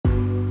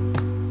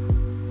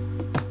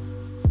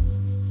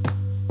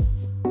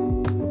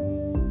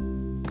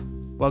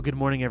Well, good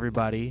morning,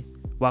 everybody.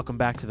 Welcome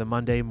back to the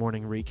Monday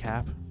Morning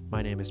Recap.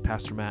 My name is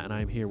Pastor Matt, and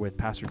I'm here with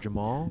Pastor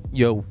Jamal,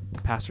 Yo.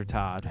 Pastor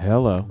Todd,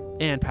 Hello.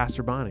 and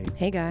Pastor Bonnie.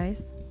 Hey,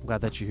 guys. I'm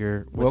glad that you're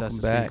here with Welcome us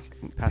this back,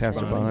 week.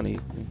 Pastor Bonnie.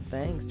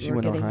 Thanks. She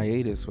went on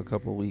hiatus for a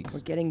couple of weeks. We're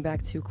getting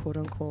back to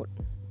quote-unquote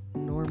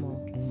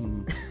normal.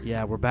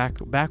 Yeah, we're back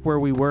where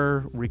we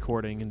were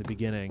recording in the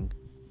beginning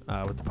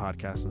with the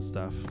podcast and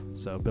stuff.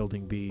 So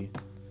building B.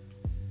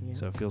 Yeah.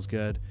 So it feels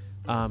good.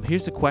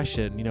 Here's the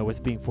question,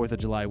 with being 4th of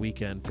July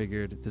weekend,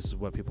 figured this is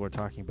what people are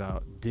talking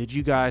about. Did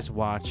you guys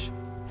watch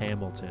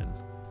Hamilton?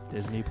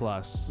 Disney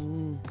Plus.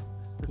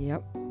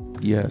 Yep.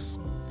 Yes.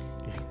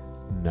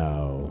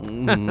 No.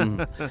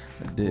 I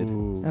did.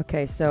 Ooh.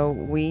 Okay, so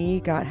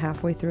we got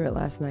halfway through it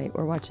last night.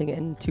 We're watching it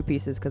in two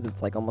pieces because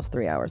it's like almost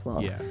 3 hours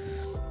long. Yeah.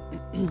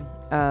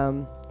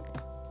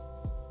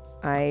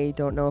 I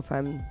don't know if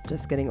I'm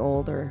just getting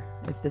old or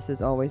if this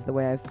is always the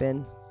way I've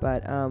been,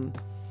 but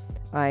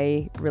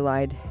I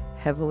relied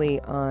heavily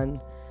on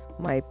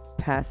my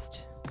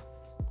past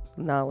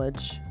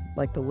knowledge,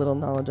 like the little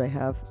knowledge I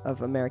have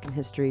of American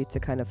history, to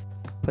kind of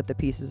put the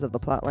pieces of the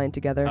plot line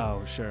together.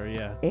 Oh, sure,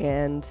 yeah.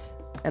 And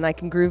I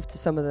can groove to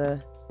some of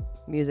the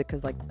music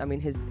because, I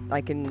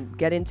can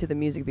get into the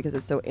music because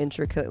it's so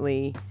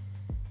intricately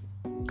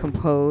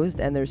composed,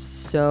 and there's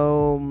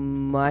so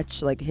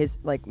much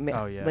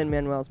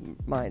Lin-Manuel's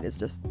mind is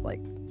just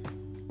like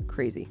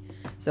crazy,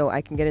 so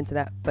I can get into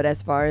that. But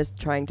as far as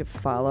trying to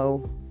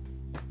follow,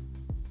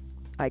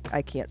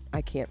 I can't.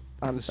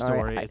 I'm The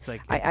sorry. story,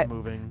 it's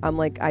moving. I'm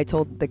like, I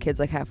told the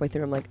kids like halfway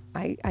through, I'm like,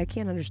 I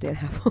can't understand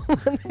half of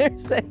what they're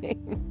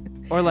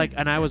saying. Or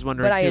and I was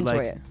wondering But I too,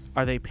 enjoy it.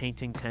 Are they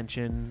painting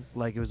tension?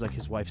 Like it was like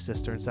his wife's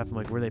sister and stuff. I'm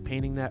like, were they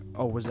painting that?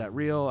 Oh, was that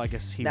real? I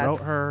guess he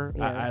wrote her.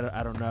 Yeah.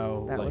 I don't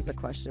know. That was a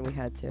question we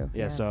had too.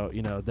 Yeah, so,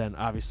 then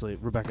obviously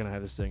Rebecca and I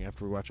have this thing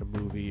after we watch a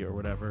movie or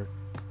whatever,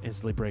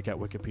 instantly break out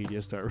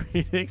Wikipedia, start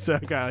reading. So I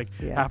got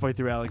halfway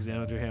through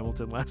Alexander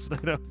Hamilton last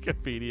night on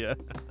Wikipedia.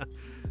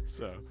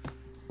 So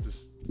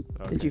just...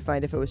 Okay. Did you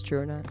find if it was true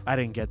or not? I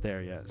didn't get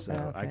there yet, so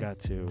okay. I got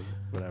to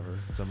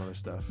some other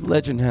stuff.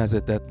 Legend has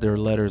it that their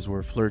letters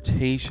were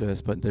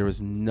flirtatious, but there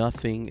was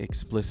nothing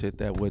explicit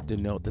that would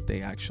denote that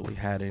they actually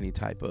had any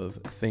type of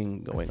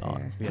thing going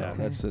on.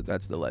 Yeah. So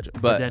that's the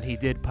legend. But then he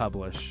did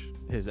publish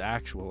his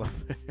actual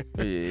affair.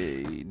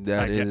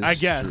 I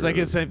guess. Like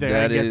it's the same thing.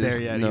 I didn't get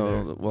there yet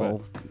either.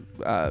 Well,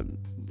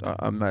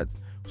 I'm not...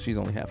 She's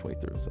only halfway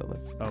through, so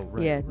let's... Oh,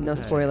 right. Yeah, no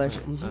Okay.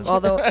 spoilers.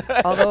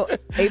 although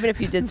even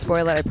if you did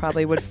spoil it, I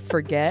probably would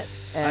forget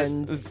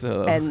and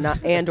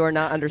not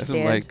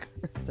understand.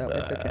 So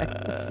it's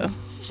okay.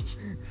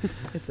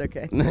 It's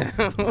okay.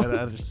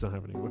 I just don't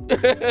have any more.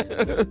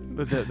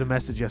 The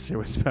message yesterday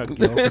was about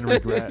guilt and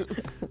regret.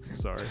 I'm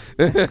sorry.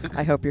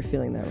 I hope you're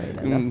feeling that right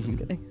now. No, I'm just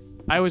kidding.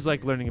 I always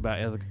like learning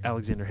about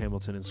Alexander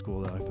Hamilton in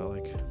school, though. I felt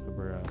like I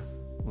remember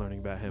learning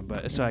about him.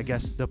 But so I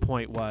guess the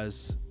point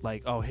was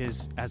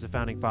as a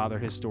founding father,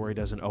 his story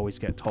doesn't always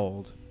get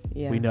told.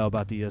 Yeah. We know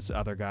about these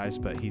other guys,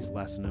 but he's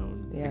less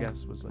known. Yeah. I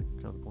guess was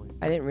kind of the point.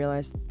 I didn't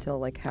realize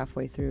till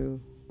halfway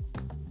through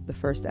the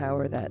first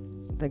hour that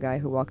the guy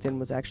who walked in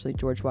was actually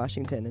George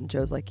Washington, and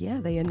Joe's like, yeah,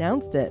 they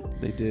announced it.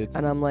 They did.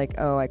 And I'm like,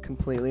 oh, I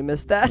completely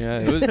missed that. Yeah,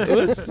 it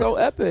was so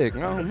epic.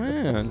 Oh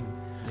man.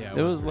 Yeah,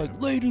 It was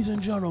like, ladies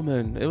and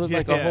gentlemen. It was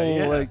like a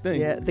whole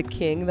thing. Yeah, the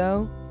king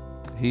though.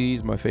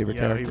 He's my favorite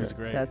character. He was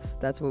great.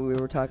 That's what we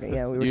were talking.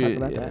 Yeah, we were talking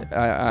about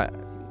that.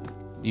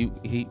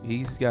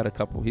 He's got a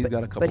couple.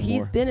 But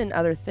he's been in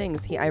other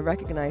things. I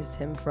recognized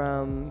him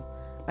from.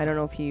 I don't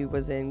know if he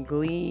was in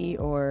Glee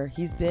or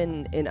he's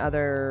been in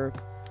other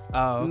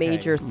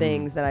major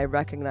things that I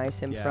recognize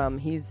him from.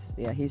 He's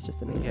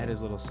just amazing. He had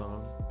his little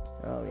song.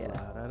 Oh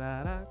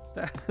yeah.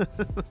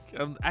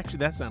 Actually,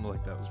 that sounded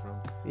like that was from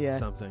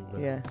something.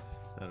 But Yeah.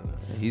 I don't know.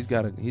 He's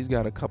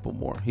got a couple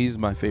more. He's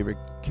my favorite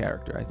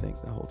character, I think,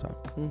 the whole time.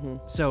 Mm-hmm.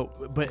 So,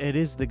 but it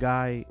is the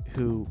guy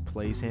who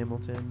plays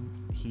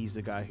Hamilton. He's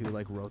the guy who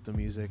wrote the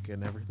music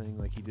and everything.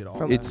 Like he did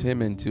all. It's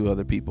him and two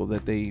other people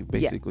that they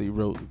basically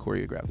wrote and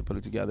choreographed to put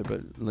it together.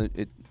 But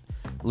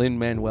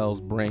Lin-Manuel's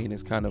brain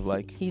is kind of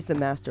like he's the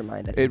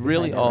mastermind. I think, it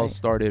really all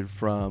started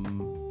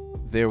from.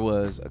 There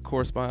was not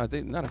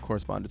a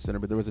correspondence dinner,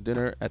 but there was a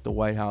dinner at the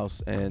White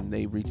House, and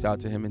they reached out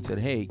to him and said,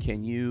 "Hey,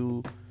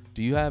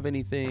 do you have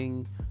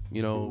anything,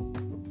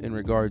 in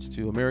regards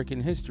to American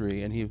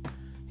history?" And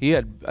he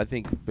had, I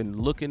think,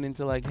 been looking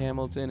into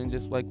Hamilton and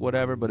just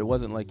whatever, but it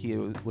wasn't like he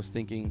was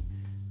thinking,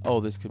 oh,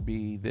 this could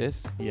be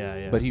this.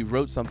 Yeah. But he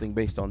wrote something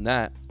based on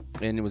that,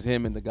 and it was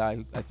him and the guy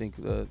who, I think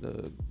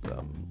the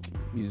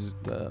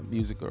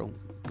musical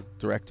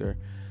director.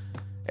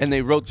 And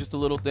they wrote just a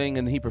little thing,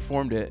 and he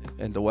performed it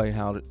at the White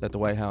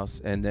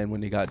House. And then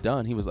when they got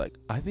done, he was like,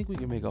 "I think we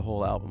can make a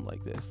whole album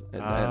like this."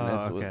 And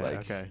it was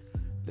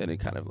then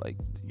it kind of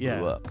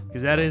blew up.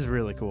 Because that is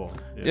really cool.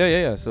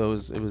 Yeah. So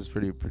it was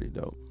pretty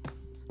dope.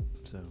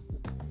 So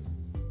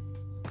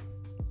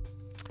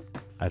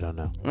I don't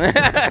know.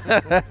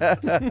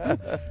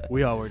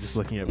 We all were just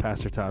looking at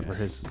Pastor Todd for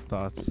his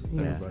thoughts.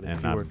 Yeah. Everybody,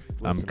 And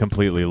I'm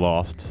completely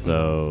lost.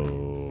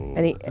 So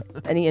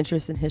any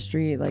interest in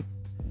history,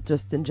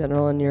 just in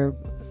general in your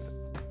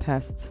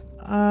past?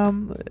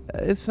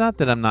 It's not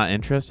that I'm not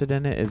interested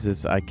in it. It's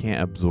just I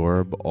can't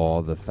absorb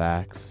all the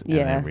facts and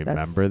then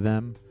remember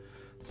them.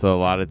 So a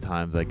lot of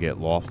times I get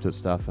lost with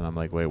stuff, and I'm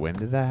like, wait, when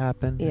did that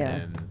happen? Yeah.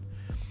 And,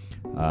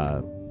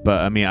 but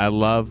I mean, I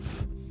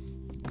love,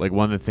 like,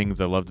 one of the things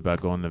I loved about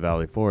going to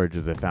Valley Forge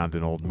is I found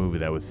an old movie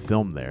that was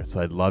filmed there. So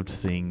I loved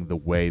seeing the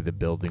way the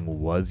building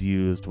was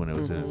used when it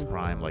was in its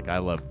prime. Like, I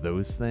love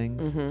those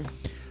things.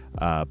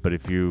 But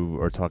if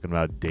you are talking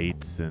about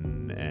dates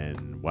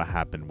and what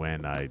happened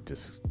when, I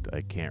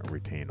can't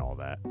retain all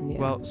that. Yeah.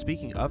 Well,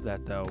 speaking of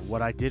that, though,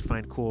 what I did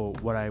find cool,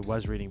 what I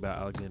was reading about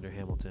Alexander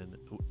Hamilton,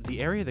 the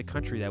area of the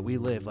country that we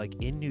live,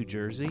 like in New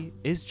Jersey,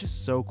 is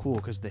just so cool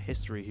because the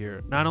history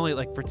here, not only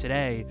like for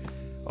today,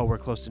 oh, we're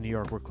close to New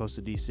York, we're close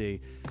to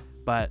D.C.,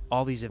 but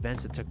all these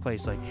events that took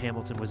place, like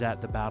Hamilton was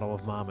at the Battle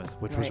of Monmouth,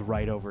 which was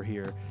right over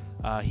here.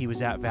 He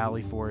was at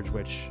Valley Forge,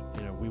 which,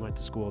 we went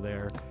to school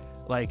there.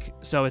 Like,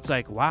 so it's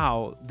like,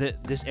 wow,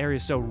 this area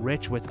is so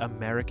rich with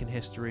American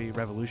history,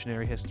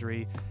 revolutionary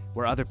history,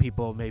 where other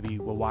people maybe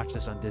will watch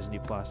this on Disney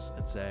Plus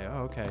and say,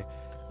 oh, okay.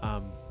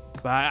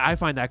 But I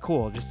find that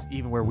cool, just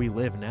even where we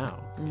live now,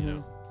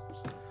 So.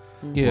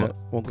 Yeah,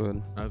 well,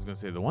 good. I was going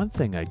to say, the one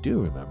thing I do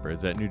remember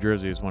is that New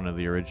Jersey is one of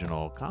the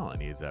original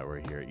colonies that were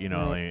here.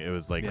 Like, it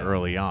was like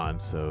early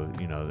on, so,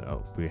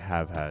 we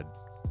have had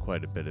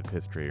quite a bit of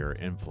history or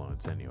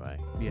influence anyway.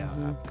 Yeah.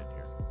 Happening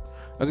here.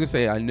 I was going to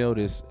say, I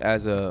noticed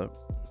as a,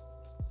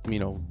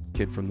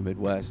 kid from the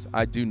Midwest,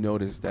 I do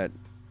notice that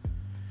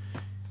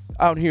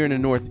out here in the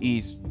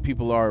Northeast,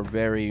 people are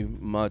very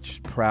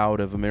much proud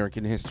of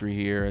American history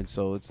here. And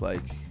so it's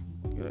like,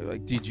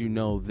 did you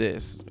know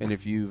this? And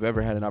if you've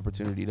ever had an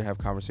opportunity to have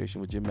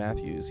conversation with Jim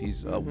Matthews,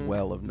 he's a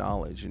well of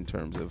knowledge in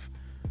terms of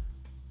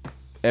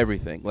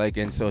everything. Like,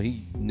 and so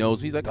he knows,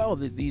 he's like, oh,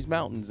 these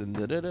mountains and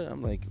da-da-da.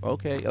 I'm like,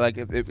 okay. Like,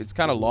 it's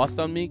kind of lost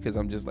on me because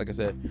I'm just, like I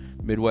said,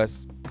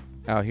 Midwest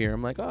out here.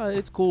 I'm like, oh,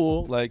 it's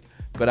cool. Like,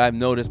 but I've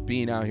noticed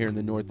being out here in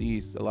the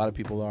Northeast, a lot of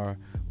people are,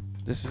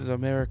 this is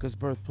America's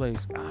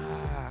birthplace.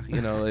 I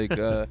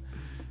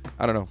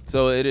don't know.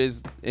 So it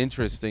is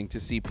interesting to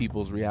see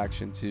people's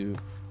reaction to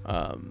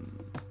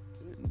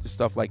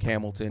stuff like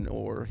Hamilton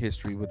or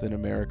history within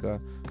America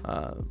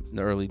in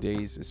the early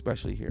days,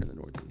 especially here in the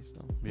Northeast.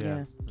 So.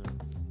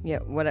 Yeah.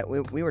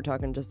 What we were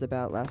talking just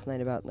about last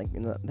night about like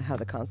how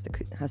the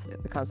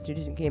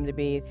Constitution came to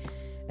be,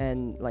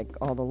 and like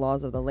all the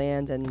laws of the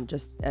land, and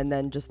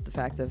then just the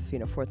fact of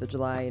 4th of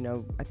July.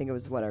 I think it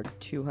was our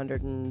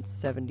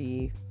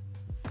 275th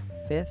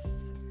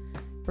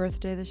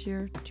birthday this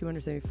year,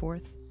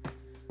 274th.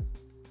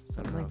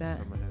 Something like that.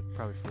 From my head.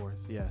 Probably 4th.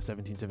 Yeah,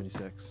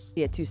 1776.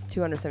 Yeah,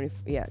 270.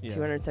 Yeah,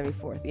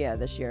 274th. Yeah,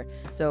 this year.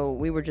 So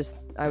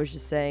I was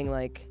just saying,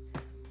 like,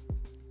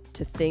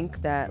 to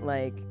think that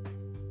like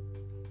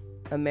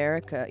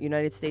America,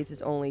 United States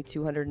is only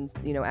 200,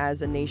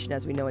 as a nation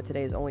as we know it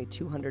today, is only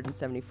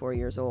 274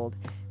 years old,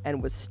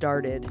 and was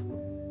started,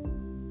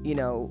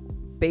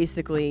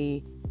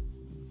 basically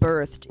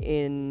birthed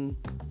in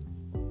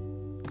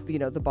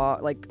the bar,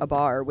 like a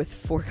bar with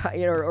four guys,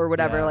 or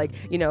whatever. Like,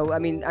 I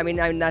mean,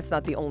 that's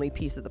not the only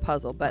piece of the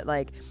puzzle, but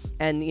like,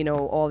 and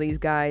all these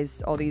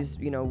guys, all these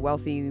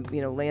wealthy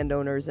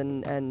landowners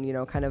and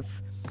kind of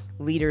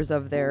leaders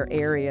of their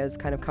areas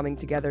kind of coming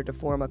together to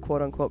form a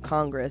quote unquote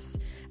Congress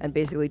and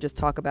basically just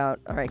talk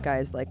about, all right,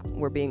 guys, like,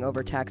 we're being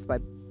overtaxed by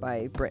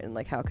Britain,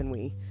 like, how can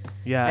we?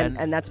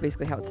 And that's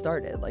basically how it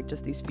started, like,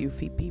 just these few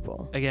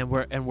people. Again,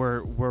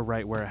 we're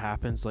right where it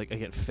happens, like,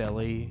 again,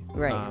 Philly,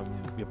 right,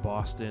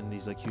 Boston,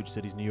 these like huge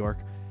cities, New York,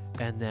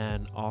 and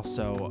then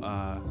also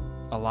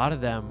a lot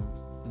of them,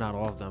 not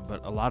all of them,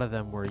 but a lot of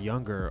them were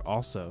younger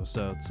also,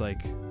 so it's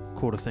like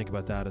cool to think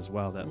about that as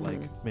well, that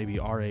like maybe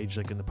our age,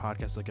 like in the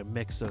podcast, like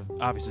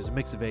obviously it's a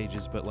mix of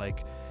ages, but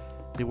like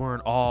they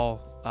weren't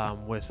all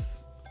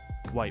with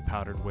white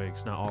powdered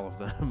wigs, not all of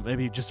them.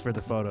 Maybe just for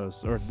the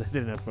photos, or they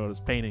didn't have photos,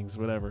 paintings,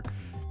 whatever,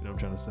 what I'm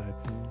trying to say.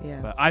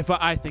 Yeah, but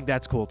I think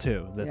that's cool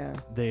too,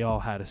 that they all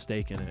had a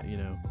stake in it,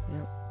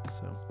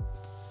 so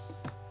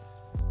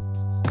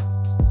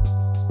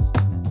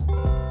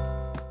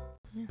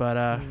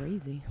but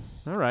crazy.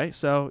 All right,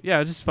 so yeah, it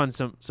was just fun,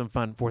 some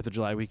fun 4th of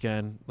July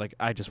weekend. Like,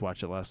 I just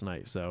watched it last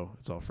night, so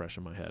it's all fresh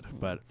in my head.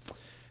 But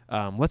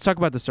let's talk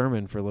about the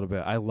sermon for a little bit.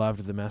 I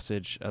loved the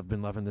message. I've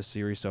been loving this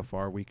series so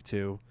far, week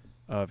 2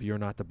 of You're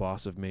Not the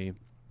Boss of Me.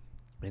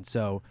 And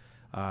so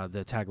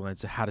the tagline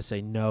is how to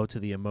say no to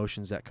the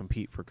emotions that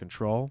compete for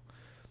control.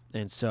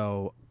 And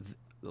so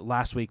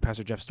last week,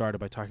 Pastor Jeff started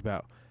by talking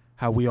about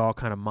how we all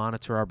kind of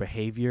monitor our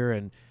behavior,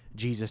 and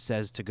Jesus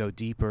says to go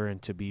deeper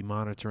and to be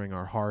monitoring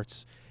our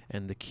hearts.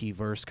 And the key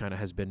verse kind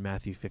of has been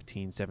Matthew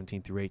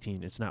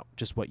 15:17-18. It's not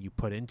just what you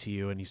put into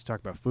you. And he's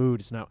talking about food.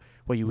 It's not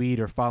what you eat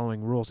or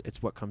following rules.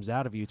 It's what comes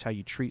out of you. It's how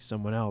you treat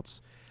someone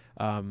else.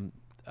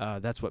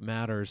 That's what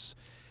matters.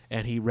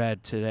 And he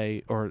read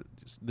today, or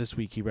this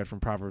week, he read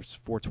from Proverbs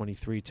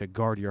 4:23 to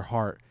guard your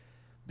heart,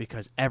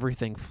 because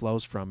everything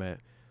flows from it.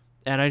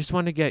 And I just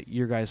wanted to get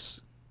your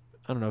guys,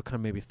 I don't know, kind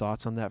of maybe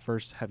thoughts on that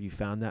first. Have you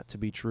found that to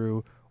be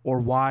true? Or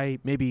why,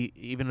 maybe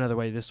even another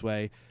way, this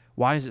way,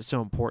 why is it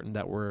so important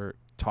that we're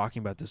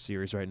talking about this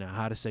series right now?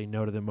 How to say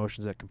no to the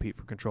emotions that compete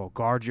for control.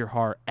 Guard your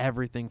heart.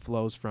 Everything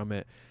flows from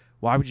it.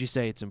 Why would you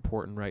say it's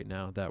important right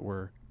now that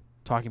we're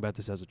talking about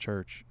this as a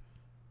church?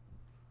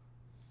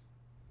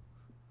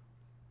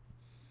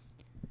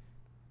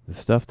 The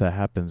stuff that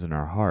happens in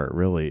our heart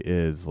really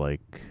is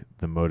like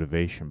the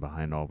motivation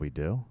behind all we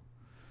do.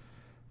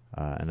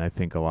 And I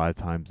think a lot of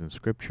times in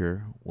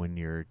Scripture, when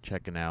you're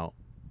checking out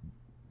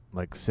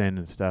like sin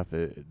and stuff,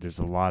 there's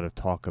a lot of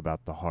talk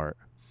about the heart.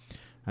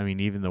 I mean,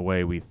 even the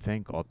way we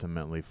think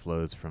ultimately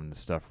flows from the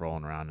stuff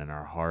rolling around in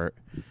our heart.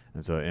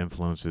 And so it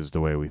influences the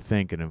way we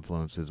think. It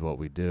influences what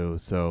we do.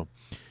 So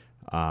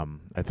I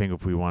think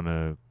if we want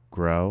to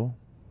grow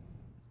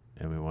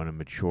and we want to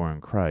mature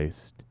in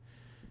Christ,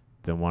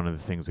 then one of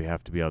the things we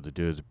have to be able to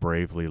do is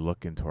bravely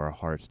look into our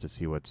hearts to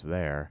see what's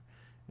there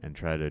and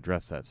try to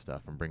address that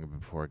stuff and bring it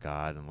before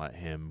God and let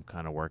him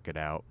kind of work it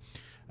out.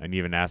 And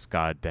even ask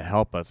God to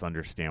help us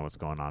understand what's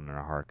going on in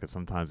our heart, because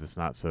sometimes it's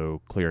not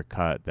so clear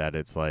cut that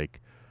it's like,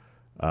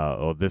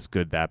 oh, this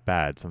good, that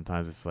bad.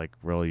 Sometimes it's like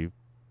really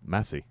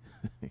messy,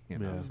 you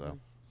know. So,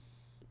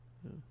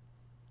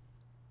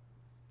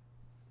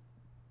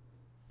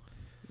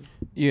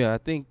 yeah, I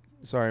think.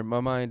 Sorry, my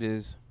mind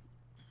is.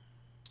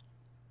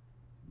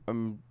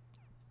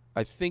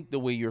 I think the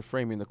way you're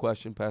framing the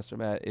question, Pastor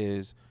Matt,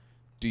 is,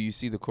 do you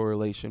see the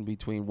correlation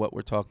between what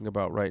we're talking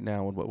about right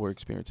now and what we're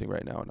experiencing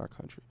right now in our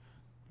country?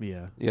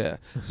 Yeah. Yeah.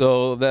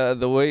 So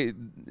the way,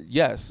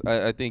 yes,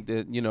 I think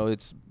that,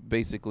 it's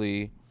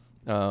basically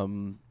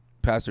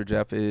Pastor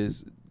Jeff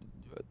is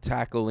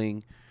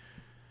tackling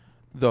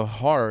the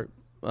heart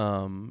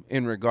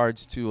in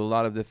regards to a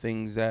lot of the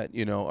things that,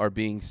 are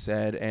being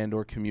said and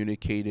or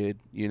communicated,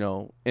 in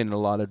a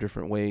lot of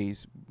different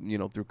ways,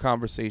 through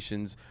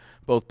conversations,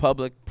 both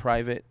public,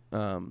 private,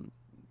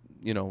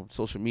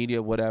 social media,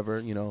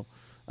 whatever,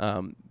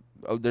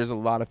 there's a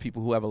lot of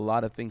people who have a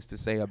lot of things to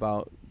say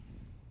about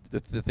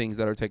the things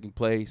that are taking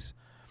place.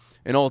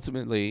 And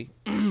ultimately,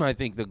 I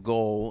think the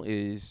goal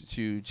is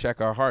to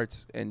check our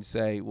hearts and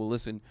say, well,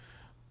 listen,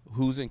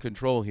 who's in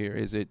control here?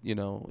 Is it,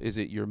 is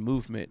it your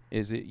movement?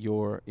 Is it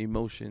your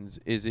emotions?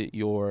 Is it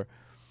your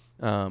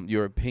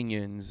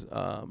opinions?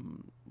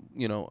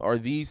 Are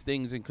these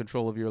things in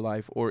control of your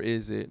life, or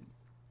is it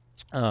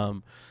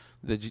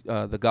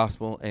the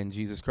gospel and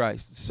Jesus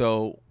Christ?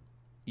 So,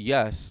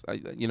 yes,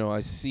 I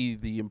see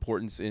the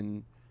importance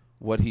in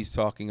what he's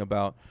talking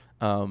about.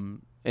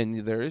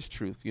 And there is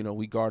truth.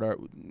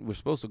 We're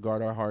supposed to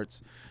guard our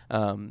hearts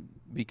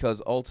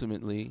because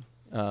ultimately,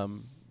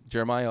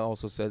 Jeremiah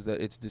also says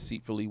that it's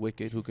deceitfully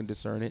wicked. Who can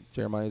discern it?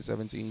 Jeremiah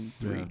 17:3.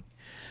 Yeah.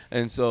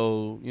 And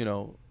so,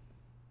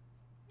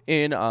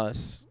 in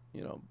us,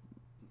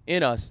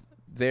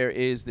 there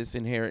is this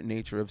inherent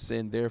nature of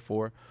sin.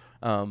 Therefore,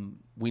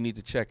 we need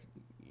to check.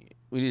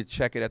 We need to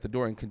check it at the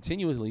door and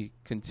continuously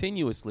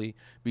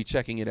be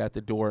checking it at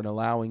the door and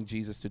allowing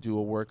Jesus to do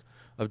a work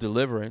of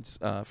deliverance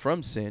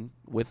from sin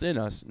within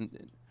us.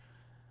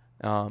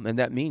 And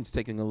that means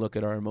taking a look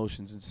at our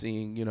emotions and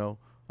seeing,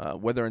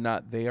 whether or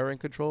not they are in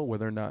control,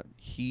 whether or not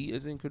he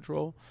is in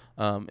control,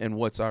 and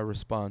what's our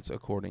response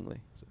accordingly.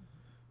 So.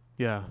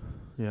 Yeah.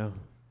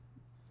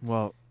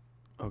 Well,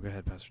 go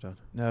ahead, Pastor Todd.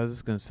 No, I was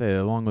just going to say,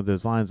 along with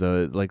those lines,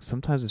 though, like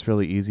sometimes it's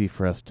really easy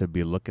for us to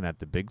be looking at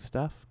the big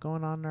stuff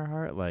going on in our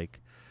heart, like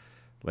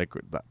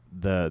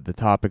the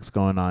topics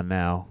going on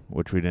now,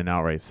 which we didn't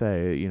outright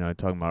say,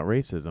 talking about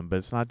racism, but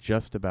it's not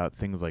just about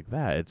things like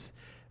that. It's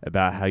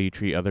about how you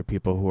treat other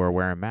people who are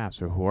wearing masks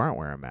or who aren't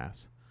wearing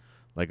masks.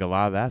 Like a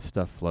lot of that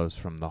stuff flows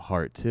from the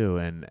heart too,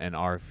 and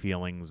our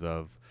feelings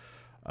of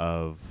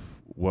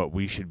what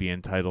we should be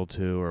entitled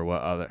to,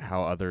 or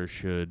how others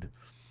should.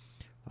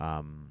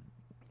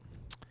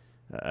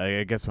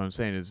 I guess what I'm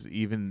saying is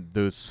even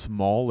those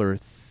smaller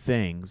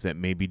things that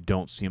maybe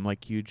don't seem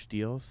like huge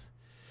deals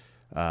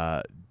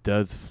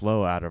does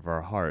flow out of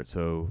our heart.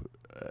 So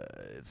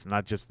it's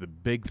not just the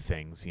big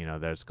things,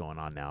 that's going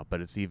on now, but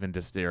it's even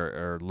just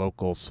our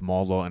local,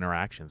 small little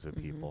interactions with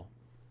people.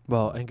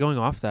 Well, and going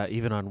off that,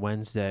 even on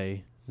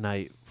Wednesday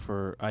night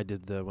I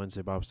did the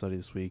Wednesday Bible study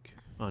this week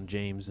on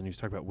James, and he was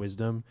talking about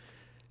wisdom.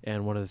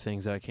 And one of the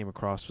things that I came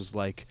across was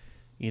like,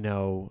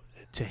 to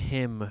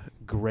him,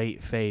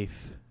 great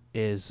faith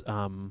is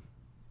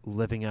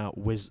living out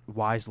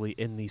wisely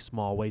in these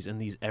small ways, in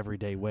these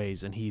everyday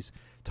ways. And he's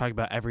talking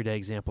about everyday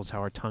examples, how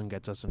our tongue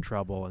gets us in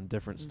trouble and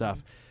different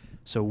stuff.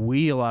 So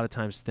we a lot of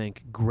times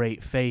think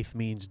great faith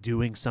means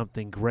doing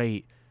something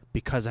great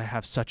because I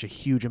have such a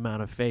huge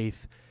amount of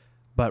faith,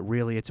 but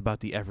really it's about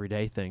the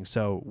everyday thing.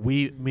 So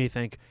we may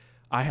think,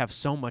 I have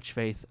so much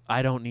faith,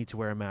 I don't need to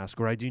wear a mask,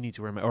 or I do need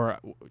to wear a mask, or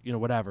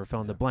whatever,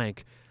 fill in the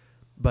blank.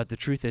 But the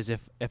truth is,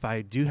 if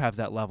I do have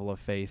that level of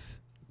faith,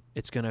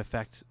 it's going to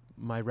affect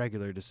my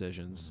regular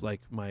decisions,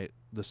 like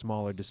the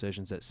smaller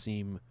decisions that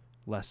seem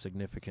less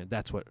significant.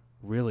 That's what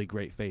really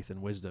great faith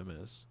and wisdom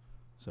is.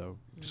 So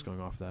just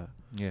going off that.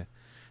 Yeah.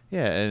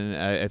 Yeah, and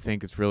I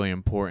think it's really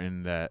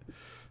important that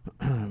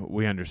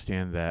we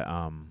understand that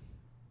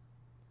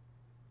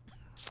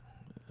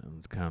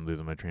kind of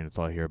losing my train of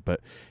thought here,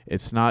 but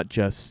it's not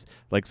just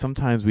like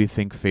sometimes we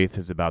think faith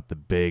is about the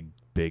big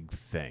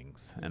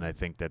things, and I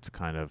think that's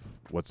kind of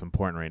what's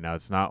important right now.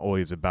 It's not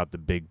always about the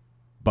big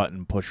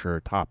button pusher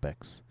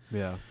topics.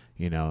 Yeah.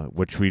 You know,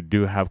 which we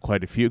do have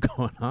quite a few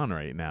going on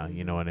right now,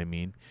 you know what I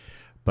mean?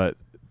 But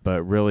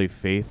really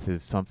faith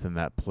is something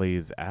that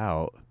plays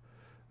out.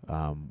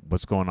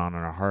 What's going on in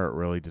our heart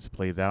really just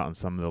plays out in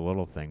some of the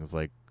little things,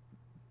 like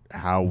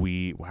how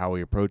we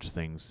approach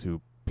things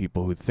to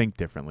people who think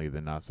differently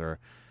than us, or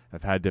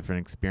have had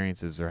different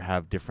experiences, or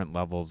have different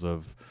levels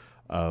of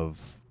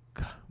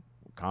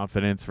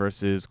confidence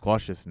versus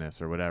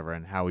cautiousness or whatever,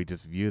 and how we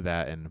just view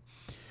that. And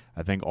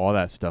I think all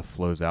that stuff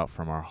flows out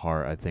from our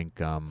heart. I think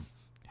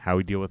how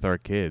we deal with our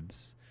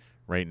kids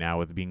right now,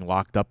 with being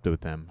locked up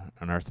with them,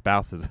 and our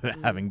spouses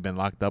having been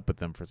locked up with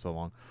them for so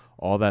long,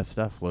 all that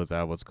stuff flows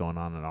out of what's going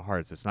on in our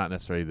hearts. It's not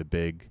necessarily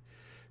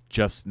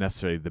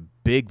necessarily the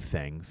big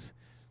things.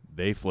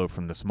 They flow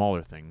from the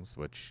smaller things,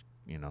 which,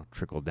 you know,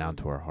 trickle down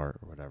to our heart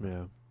or whatever.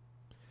 Yeah.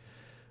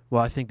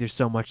 Well, I think there's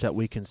so much that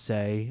we can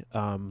say,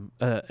 and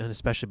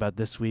especially about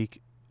this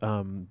week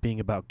being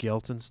about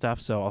guilt and stuff.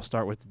 So I'll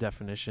start with the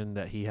definition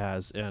that he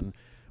has, and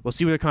we'll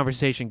see where the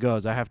conversation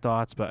goes. I have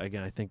thoughts, but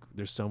again, I think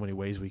there's so many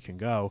ways we can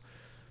go.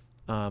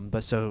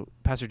 But so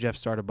Pastor Jeff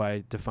started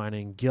by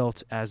defining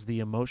guilt as the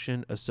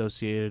emotion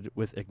associated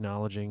with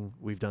acknowledging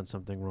we've done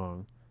something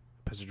wrong.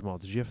 Pastor Jamal,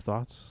 did you have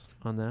thoughts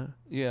on that?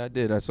 Yeah, I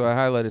did. So I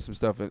highlighted some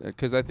stuff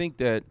because I think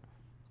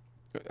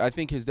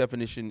his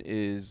definition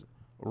is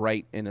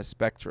right in a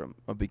spectrum,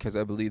 because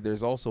I believe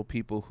there's also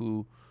people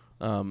who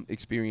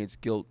experience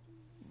guilt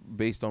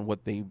based on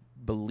what they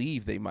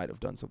believe they might have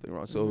done something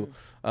wrong. So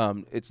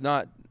it's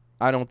not,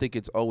 I don't think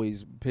it's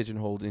always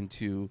pigeonholed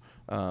into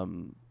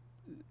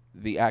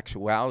the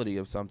actuality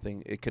of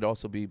something. It could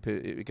also be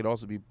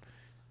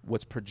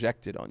what's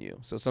projected on you.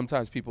 So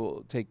sometimes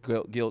people take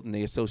guilt and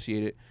they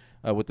associate it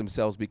with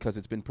themselves because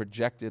it's been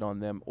projected on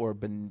them or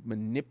been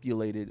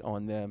manipulated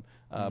on them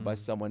by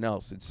someone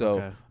else. And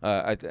so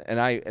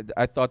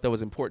I thought that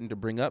was important to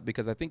bring up,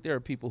 because I think there are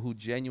people who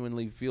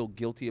genuinely feel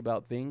guilty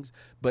about things,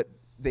 but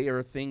they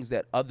are things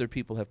that other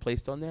people have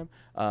placed on them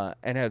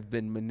and have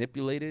been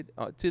manipulated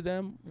to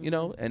them, you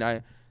know,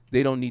 and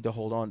they don't need to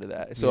hold on to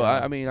that. So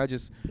I mean, I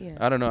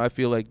don't know. I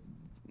feel like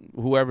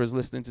whoever's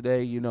listening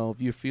today, you know,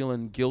 if you're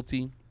feeling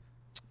guilty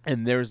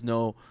and there's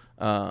no,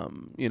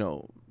 you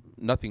know,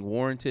 nothing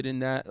warranted in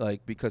that,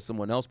 like because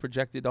someone else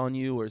projected on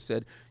you or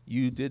said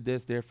you did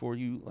this, therefore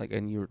you like,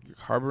 and you're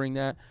harboring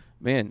that,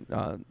 man,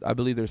 I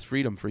believe there's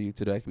freedom for you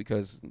today,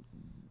 because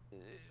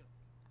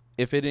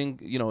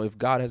if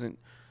God hasn't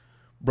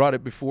brought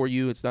it before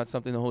you, it's not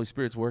something the Holy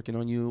Spirit's working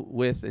on you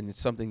with, and it's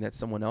something that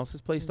someone else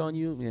has placed on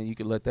you, you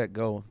can let that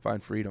go and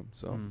find freedom.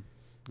 So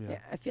yeah,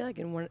 I feel like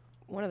in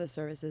one of the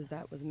services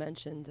that was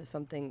mentioned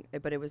something,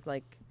 but it was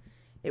like,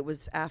 it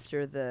was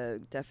after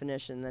the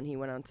definition, then he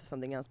went on to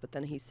something else, but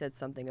then he said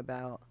something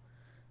about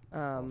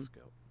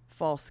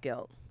false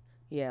guilt.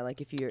 Yeah,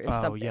 like if he's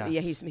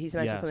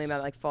mentioned something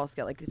about like false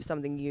guilt, like if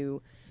something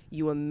you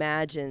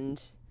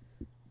imagined,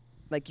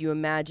 like you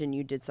imagine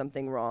you did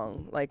something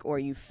wrong, like, or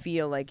you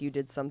feel like you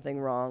did something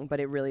wrong,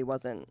 but it really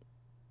wasn't.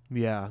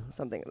 Yeah.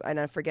 Something,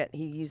 and I forget,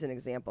 he used an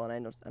example, and I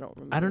don't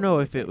remember. I don't know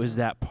if it was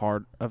that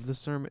part of the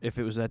sermon, if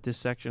it was at this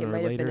section or later.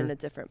 It might have been in a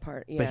different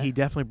part, yeah. But he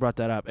definitely brought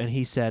that up, and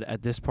he said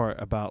at this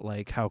part about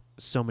like how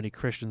so many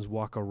Christians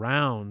walk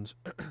around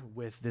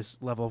with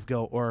this level of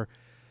guilt, or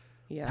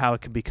how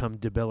it can become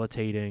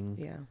debilitating.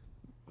 Yeah.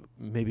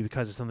 Maybe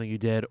because of something you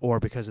did, or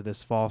because of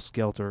this false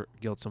guilt or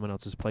guilt someone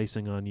else is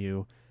placing on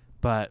you.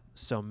 But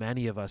so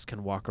many of us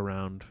can walk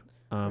around,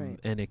 and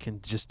it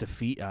can just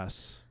defeat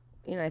us.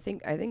 You know, I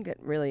think it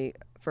really,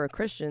 for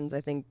Christians, I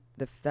think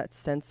that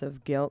sense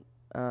of guilt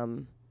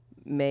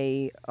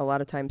may a lot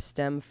of times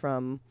stem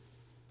from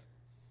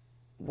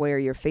where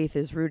your faith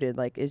is rooted.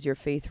 Like, is your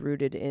faith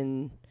rooted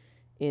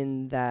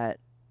in that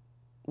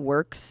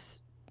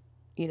works,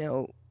 you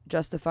know,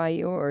 justify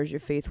you, or is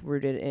your faith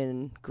rooted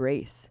in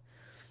grace?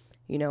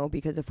 You know,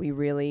 because if we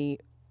really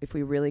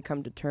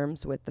come to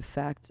terms with the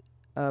fact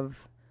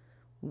of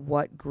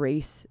what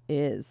grace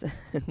is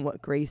and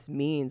what grace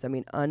means. I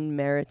mean,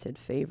 unmerited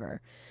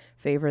favor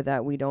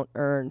that we don't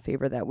earn,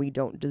 favor that we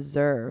don't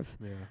deserve.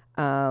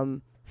 Yeah.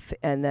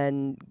 And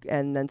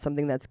then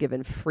something that's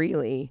given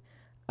freely,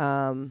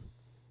 you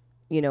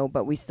know,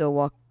 but we still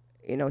walk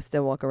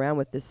around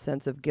with this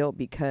sense of guilt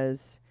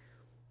because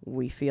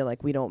we feel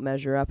like we don't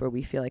measure up, or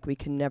we feel like we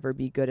can never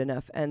be good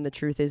enough. And the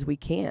truth is we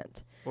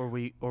can't. Or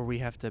we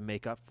have to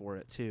make up for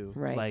it too.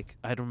 Right. Like,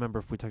 I don't remember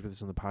if we talked about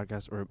this on the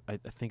podcast, or I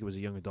think it was a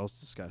young adults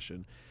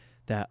discussion,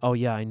 that, oh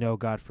yeah, I know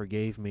God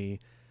forgave me,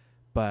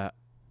 but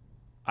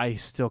I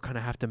still kind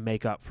of have to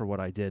make up for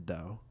what I did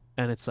though.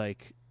 And it's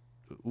like,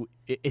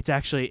 it's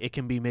actually, it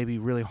can be maybe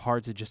really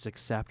hard to just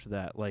accept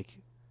that, like,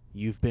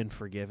 you've been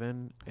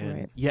forgiven,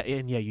 and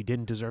you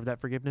didn't deserve that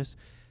forgiveness,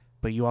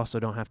 but you also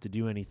don't have to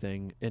do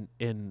anything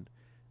in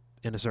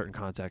a certain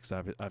context.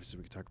 Obviously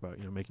we could talk about,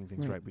 you know, making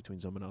things right between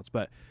someone else,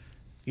 but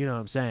You know what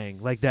I'm saying?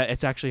 Like that,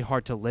 it's actually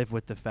hard to live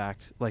with the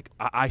fact, like,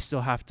 I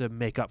still have to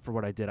make up for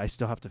what I did. I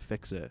still have to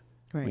fix it.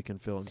 Right. We can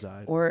feel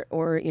inside.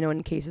 Or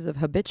in cases of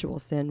habitual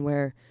sin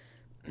where,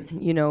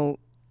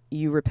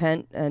 you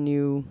repent and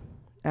you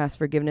ask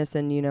forgiveness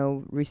and,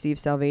 receive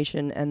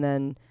salvation. And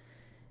then,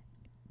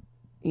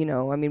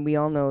 we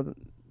all know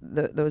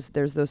there's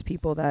those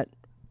people that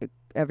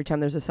every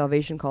time there's a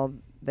salvation call,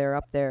 they're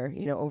up there,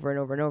 over and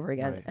over and over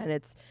again. Right.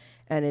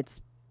 And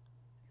it's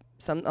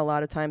a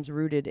lot of times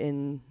rooted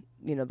in,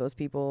 those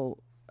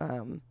people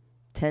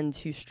tend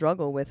to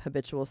struggle with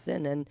habitual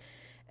sin.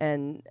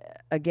 And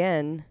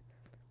again,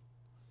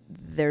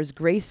 there's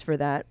grace for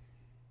that.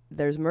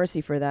 There's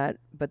mercy for that.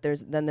 But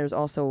there's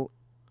also,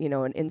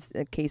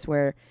 a case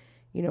where,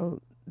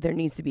 there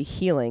needs to be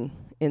healing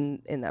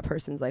in that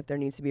person's life. There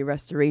needs to be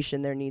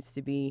restoration. There needs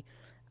to be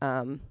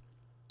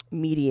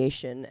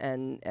mediation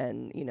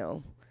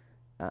and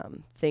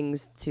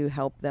things to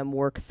help them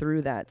work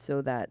through that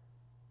so that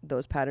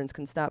those patterns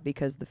can stop.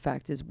 Because the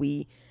fact is,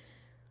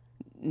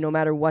 no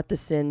matter what the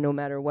sin, no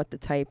matter what the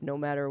type, no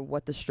matter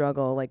what the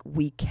struggle, like,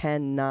 we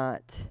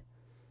cannot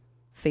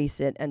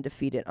face it and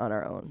defeat it on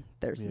our own.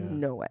 There's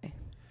no way.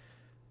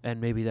 And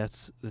maybe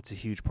that's a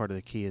huge part of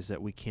the key, is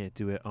that we can't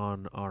do it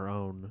on our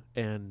own.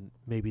 And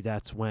maybe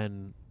that's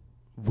when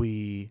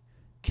we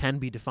can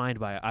be defined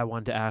by it. I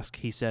wanted to ask,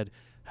 he said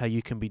how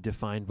you can be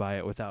defined by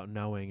it without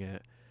knowing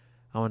it.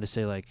 I wanted to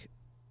say, like,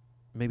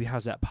 maybe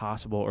how's that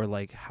possible? Or,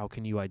 like, how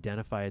can you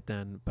identify it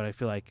then? But I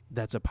feel like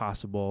that's a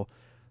possible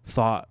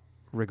thought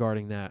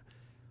regarding that.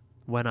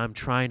 When I'm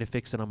trying to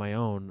fix it on my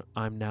own,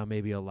 I'm now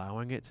maybe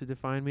allowing it to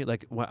define me.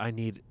 Like, what I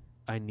need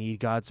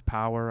God's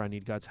power. I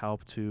need God's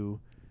help to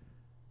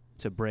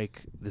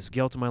break this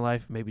guilt in my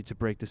life, maybe to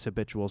break this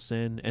habitual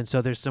sin. And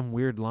so there's some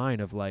weird line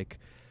of, like,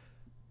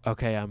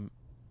 okay,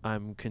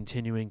 I'm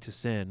continuing to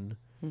sin.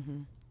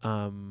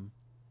 Mm-hmm.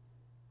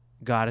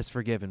 God has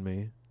forgiven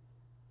me,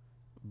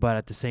 but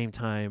at the same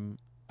time,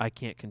 I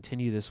can't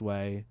continue this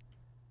way.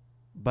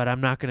 But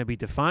I'm not going to be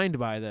defined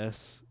by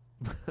this.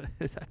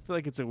 I feel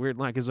like it's a weird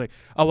line, because, like,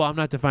 oh, well, I'm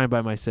not defined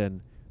by my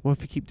sin. Well,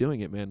 if you keep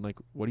doing it, man, like,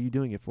 what are you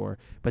doing it for?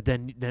 But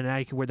then now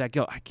you can wear that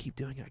guilt. I keep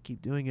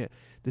doing it.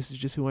 This is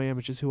just who I am.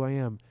 It's just who I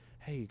am.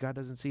 Hey, God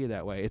doesn't see it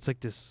that way. It's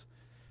like this.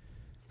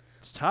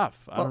 It's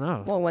tough. I don't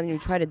know. Well, when you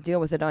try to deal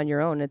with it on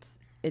your own,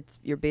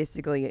 you're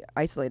basically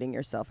isolating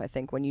yourself, I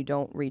think, when you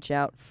don't reach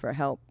out for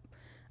help.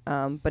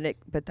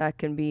 But that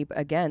can be,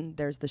 again,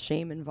 there's the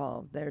shame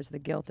involved. There's the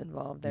guilt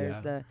involved.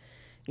 There's the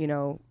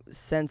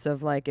sense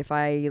of, like, if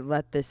I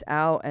let this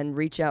out and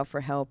reach out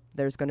for help,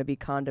 there's going to be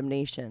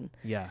condemnation.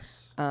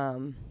 Yes.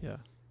 Yeah.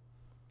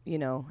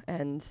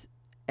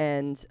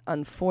 And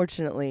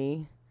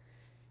unfortunately,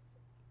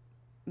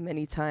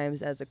 many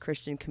times as a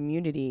Christian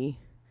community,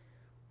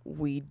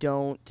 I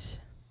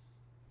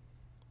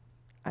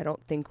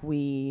don't think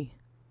we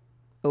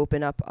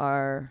open up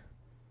our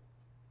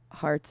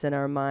hearts and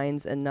our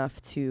minds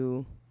enough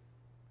to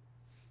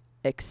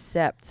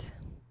accept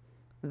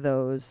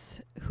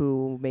those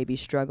who may be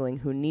struggling,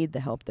 who need the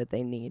help that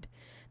they need.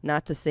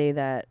 Not to say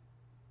that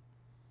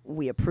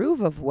we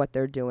approve of what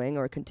they're doing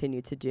or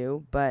continue to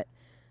do, but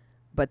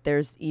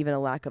there's even a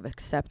lack of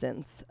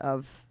acceptance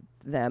of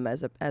them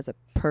as a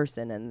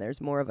person, and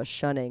there's more of a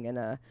shunning and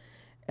a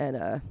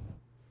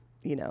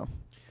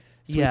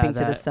sweeping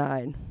to the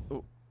side.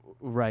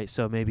 Right.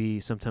 So maybe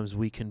sometimes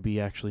we can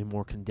be actually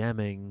more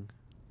condemning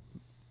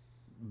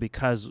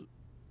because,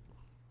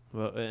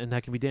 well, and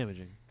that can be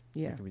damaging.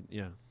 Yeah.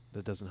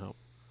 That doesn't help.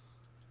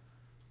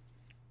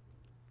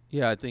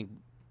 Yeah, I think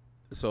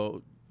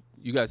so.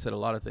 You guys said a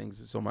lot of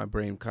things, so my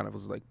brain kind of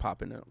was like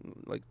popping out,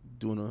 like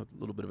doing a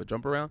little bit of a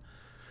jump around.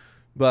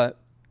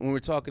 But when we're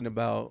talking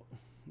about,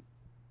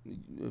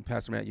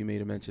 Pastor Matt, you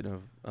made a mention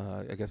of,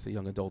 I guess, a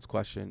young adult's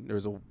question. There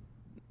was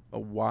a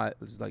while,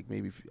 like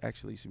maybe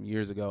actually some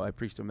years ago, I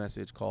preached a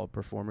message called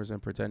Performers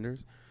and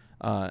Pretenders.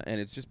 And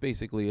it's just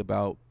basically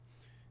about,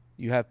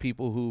 you have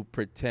people who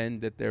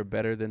pretend that they're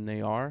better than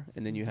they are,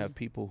 and then you have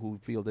people who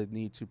feel they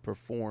need to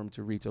perform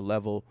to reach a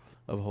level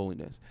of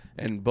holiness.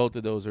 And both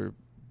of those are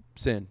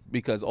sin,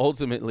 because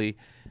ultimately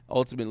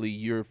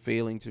you're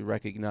failing to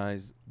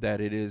recognize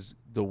that it is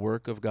the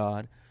work of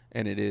God,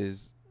 and it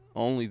is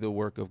only the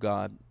work of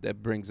God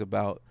that brings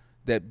about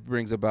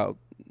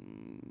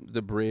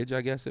the bridge,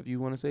 I guess, if you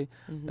want to say,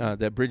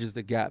 that bridges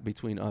the gap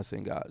between us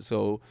and God.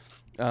 So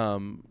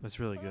that's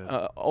really good.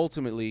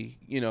 Ultimately,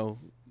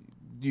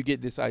 you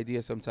get this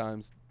idea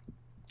sometimes,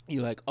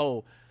 you're like,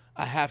 oh,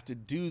 I have to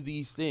do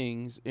these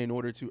things in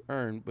order to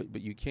earn,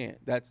 but you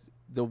can't. That's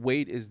the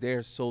weight is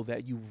there so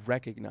that you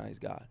recognize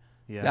God.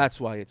 Yeah. That's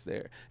why it's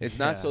there. It's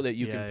not so that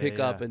you can pick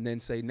up and then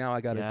say, now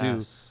I got to do.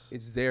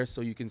 It's there so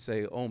you can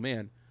say, oh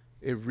man,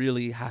 it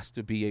really has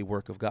to be a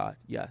work of God.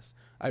 Yes.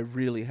 I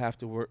really have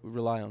to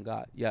rely on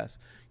God. Yes.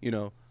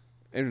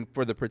 And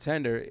for the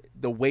pretender,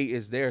 the weight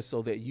is there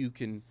so that you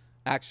can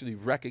actually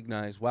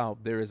recognize, wow,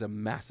 there is a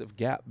massive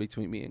gap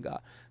between me and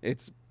God.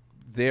 It's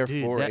there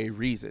for a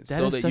reason.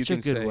 So that you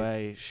can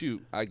say,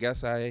 shoot, I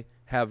guess I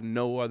have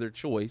no other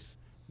choice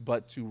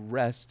but to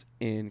rest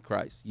in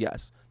Christ.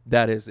 Yes,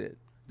 that is it.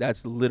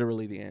 That's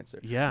literally the answer.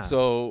 Yeah.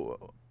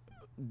 So,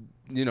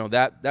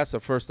 that's the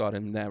first thought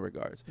in that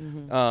regards.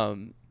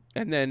 And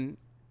then,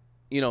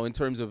 in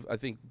terms of, I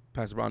think,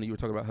 Pastor Brown, you were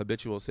talking about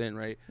habitual sin,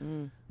 right?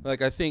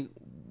 Like, I think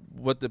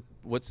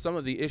what some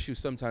of the issue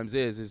sometimes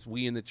is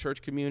we in the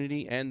church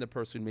community and the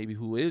person maybe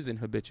who is in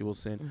habitual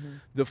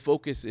sin, the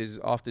focus is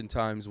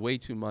oftentimes way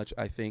too much,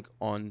 I think,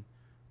 on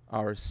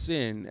our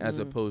sin as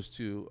opposed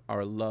to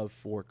our love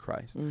for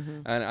Christ.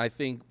 And I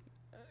think,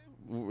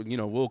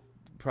 we'll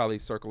probably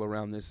circle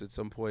around this at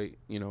some point,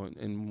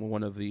 in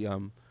one of the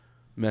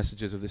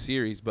messages of the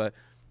series, but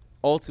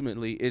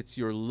ultimately it's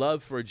your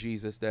love for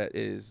Jesus that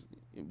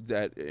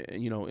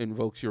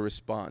invokes your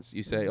response.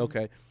 You say,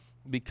 okay,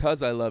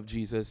 because I love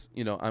Jesus,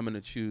 I'm going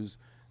to choose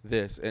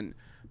this. And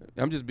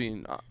I'm just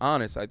being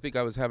honest. I think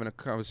I was having a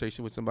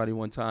conversation with somebody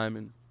one time,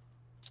 and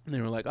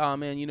they were like, oh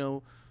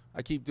man,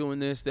 I keep doing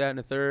this, that, and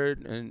the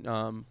third. And,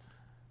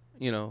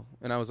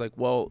 and I was like,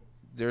 well,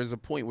 there's a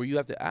point where you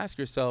have to ask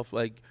yourself,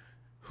 like,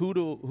 who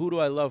do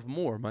I love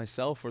more,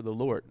 myself or the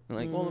Lord? And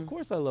like, well, of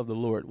course I love the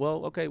Lord.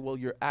 Well, okay, well,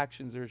 your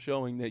actions are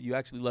showing that you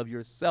actually love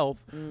yourself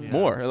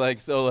more.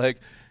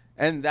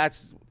 And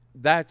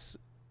that's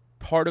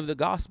part of the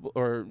gospel,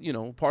 or,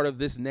 part of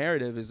this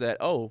narrative is that,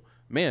 oh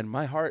man,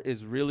 my heart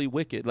is really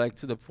wicked, like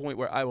to the point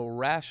where I will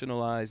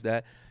rationalize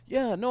that,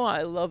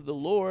 I love the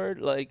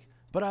Lord, like,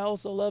 but I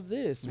also love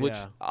this, which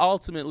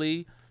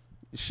ultimately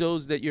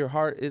shows that your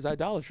heart is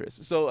idolatrous.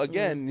 So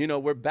again,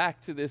 we're back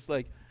to this,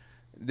 like,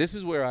 this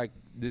is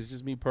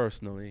just me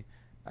personally.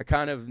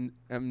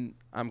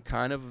 I'm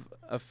kind of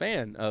a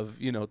fan of,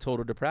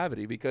 total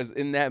depravity, because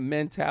in that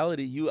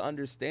mentality, you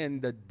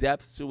understand the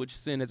depths to which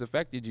sin has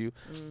affected you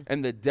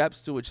and the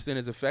depths to which sin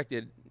has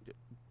affected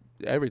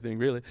everything,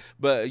 really.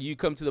 But you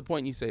come to the point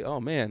and you say, oh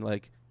man,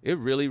 like, it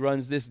really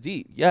runs this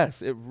deep.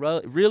 Yes, it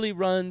really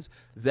runs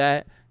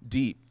that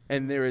deep.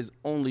 And there is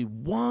only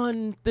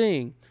one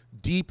thing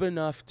deep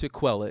enough to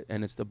quell it,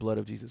 and it's the blood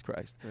of Jesus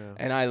Christ. Yeah.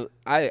 And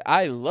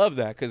I love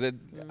that, because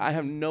I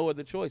have no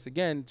other choice,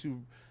 again,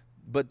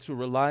 but to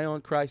rely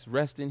on Christ,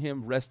 rest in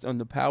him, rest on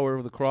the power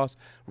of the cross,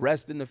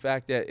 rest in the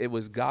fact that it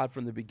was God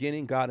from the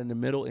beginning, God in the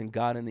middle, and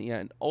God in the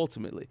end,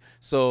 ultimately.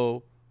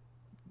 So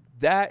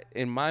that,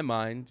 in my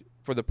mind,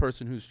 for the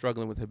person who's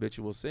struggling with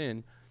habitual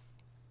sin,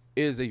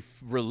 is a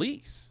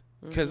release,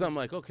 because I'm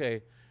like,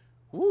 okay,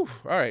 all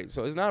right,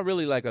 so it's not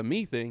really like a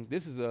me thing.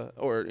 This is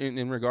or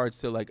in regards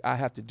to, like, I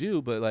have to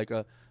do, but like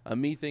a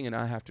me thing, and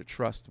I have to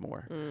trust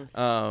more.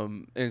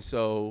 And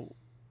so,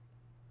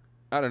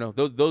 I don't know.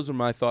 Those are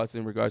my thoughts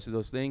in regards to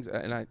those things.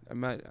 And I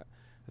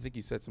think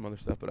you said some other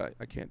stuff, but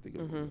I can't think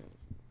of it.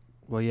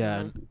 Well,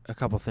 yeah, and a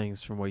couple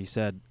things from what you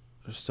said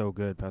are so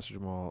good, Pastor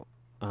Jamal.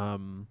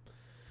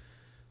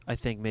 I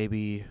think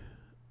maybe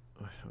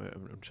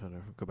I'm trying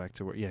to go back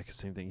to where, because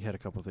same thing. You had a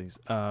couple things.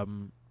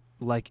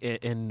 Like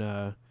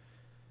in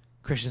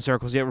Christian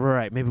circles,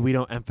 right. Maybe we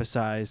don't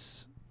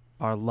emphasize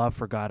our love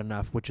for God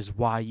enough, which is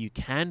why you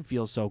can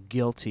feel so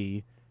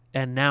guilty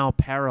and now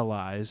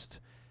paralyzed,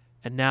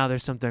 and now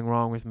there's something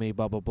wrong with me,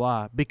 blah, blah,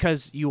 blah,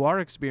 because you are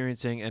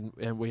experiencing,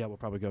 and we'll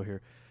probably go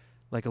here,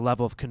 like a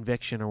level of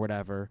conviction or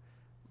whatever,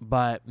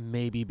 but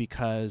maybe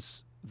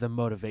because the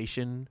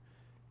motivation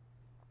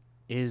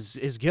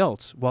is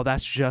guilt. Well,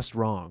 that's just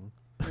wrong.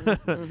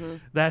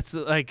 That's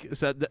like,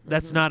 so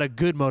that's not a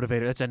good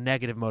motivator. That's a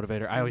negative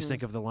motivator. I always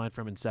think of the line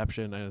from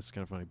Inception, and it's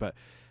kind of funny, but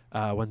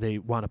when they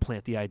want to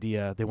plant the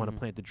idea, they want to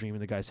plant the dream in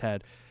the guy's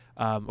head,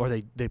 or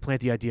they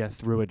plant the idea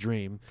through a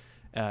dream,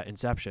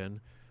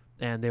 Inception,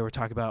 and they were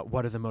talking about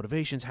what are the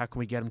motivations, how can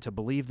we get him to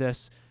believe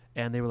this,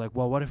 and they were like,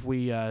 well, what if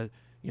we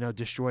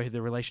destroy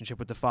the relationship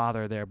with the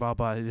father there, blah,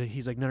 blah.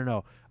 He's like,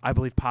 no. I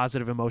believe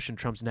positive emotion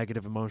trumps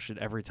negative emotion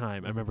every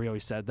time. I remember he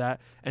always said that.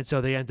 And so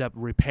they end up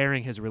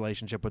repairing his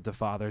relationship with the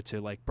father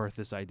to, like, birth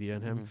this idea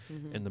in him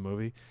in the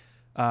movie.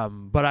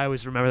 But I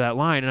always remember that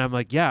line, and I'm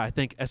like, I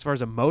think as far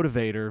as a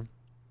motivator,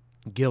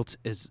 guilt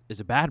is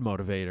a bad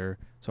motivator.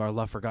 So our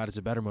love for God is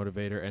a better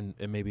motivator, and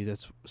maybe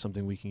that's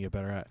something we can get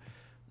better at.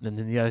 And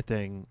then the other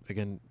thing,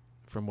 again,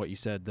 from what you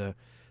said, the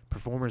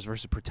performers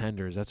versus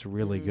pretenders, that's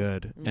really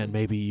good. And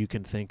maybe you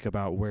can think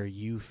about where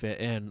you fit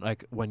in.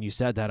 Like, when you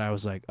said that, I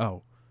was like,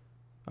 oh,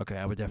 okay,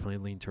 I would definitely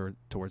lean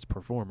towards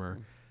performer.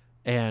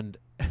 And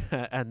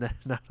then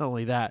not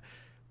only that,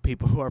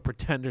 people who are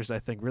pretenders, I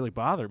think, really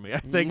bother me. I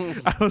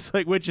think I was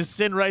like, which is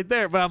sin right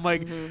there. But I'm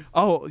like,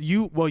 oh,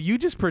 you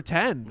just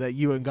pretend that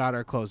you and God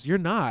are close. You're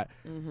not.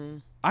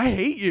 I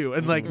hate you.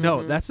 And like,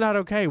 no, that's not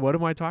okay. What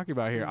am I talking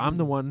about here? I'm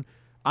the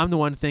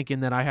one thinking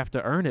that I have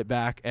to earn it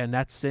back, and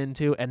that's sin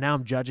too. And now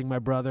I'm judging my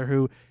brother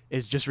who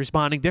is just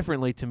responding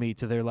differently to me,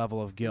 to their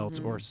level of guilt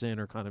or sin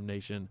or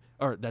condemnation,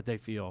 or that they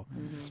feel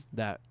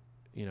that,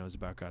 is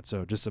about God.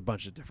 So just a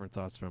bunch of different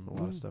thoughts from a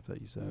lot of stuff that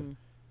you said.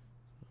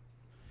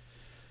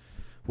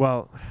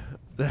 Well,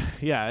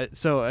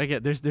 so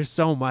again, there's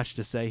so much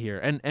to say here.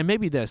 And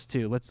maybe this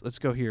too. Let's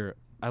go here.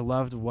 I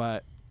loved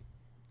what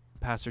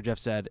Pastor Jeff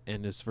said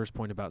in his first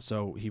point about,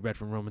 so he read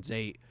from Romans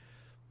 8,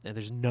 and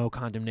there's no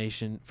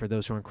condemnation for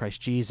those who are in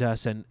Christ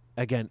Jesus. And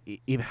again,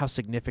 even how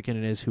significant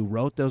it is who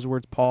wrote those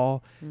words,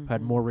 Paul, who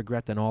had more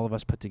regret than all of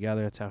us put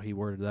together. That's how he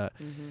worded that.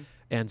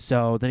 And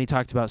so then he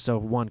talked about, so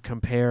one,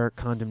 compare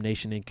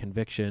condemnation and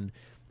conviction.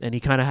 And he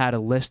kind of had a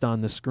list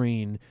on the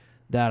screen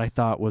that I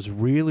thought was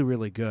really,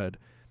 really good.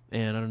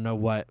 And I don't know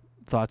what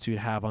thoughts you'd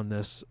have on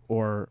this,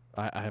 or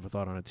I have a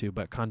thought on it too,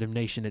 but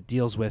condemnation, it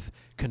deals with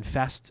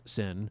confessed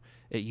sin.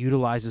 It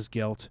utilizes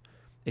guilt.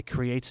 It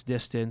creates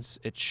distance.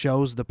 It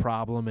shows the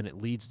problem, and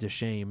it leads to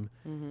shame.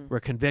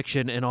 Where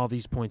conviction and all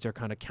these points are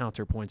kind of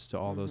counterpoints to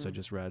all those I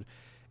just read.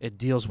 It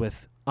deals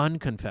with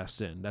unconfessed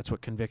sin. That's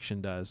what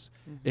conviction does.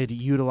 It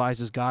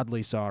utilizes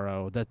godly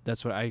sorrow.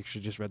 That's what I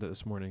actually just read that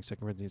this morning, 2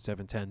 Corinthians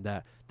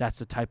 7:10. That's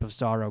the type of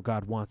sorrow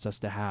God wants us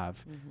to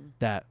have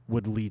that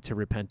would lead to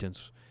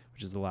repentance,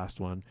 which is the last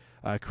one.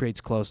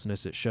 Creates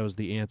closeness. It shows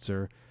the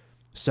answer.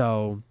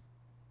 So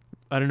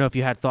I don't know if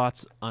you had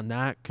thoughts on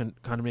that,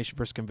 condemnation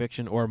versus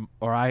conviction, or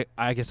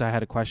I guess I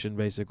had a question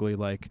basically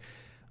like,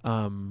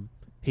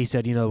 he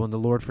said, when the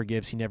Lord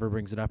forgives, he never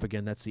brings it up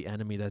again. That's the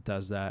enemy that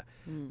does that.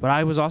 But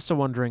I was also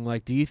wondering,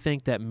 like, do you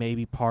think that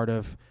maybe part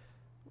of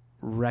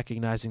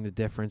recognizing the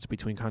difference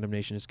between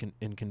condemnation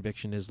and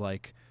conviction is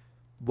like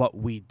what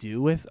we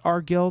do with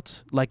our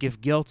guilt? Like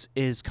if guilt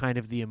is kind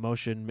of the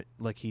emotion,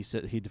 like he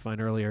defined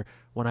earlier,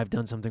 when I've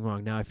done something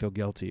wrong, now I feel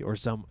guilty, or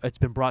it's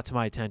been brought to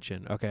my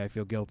attention. Okay, I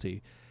feel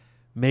guilty.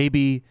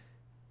 Maybe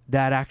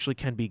that actually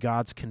can be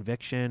God's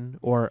conviction,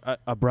 or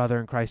a brother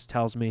in Christ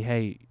tells me,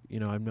 hey,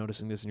 I'm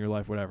noticing this in your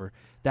life, whatever.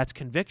 That's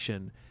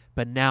conviction.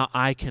 But now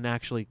I can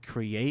actually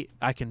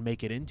I can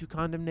make it into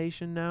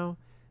condemnation now.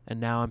 And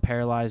now I'm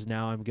paralyzed.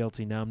 Now I'm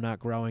guilty. Now I'm not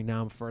growing.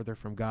 Now I'm further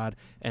from God.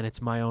 And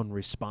it's my own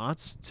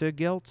response to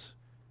guilt.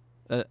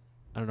 I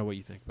don't know what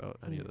you think about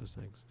any of those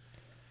things.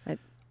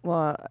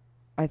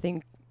 I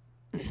think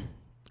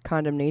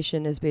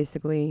condemnation is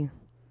basically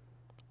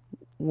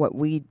what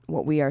we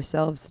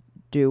ourselves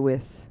do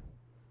with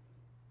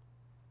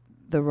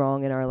the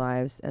wrong in our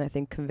lives, and I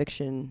think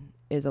conviction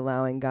is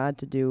allowing God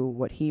to do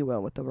what he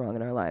will with the wrong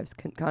in our lives.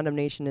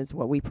 Condemnation is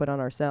what we put on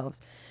ourselves.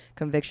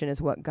 Conviction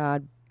is what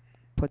God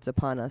puts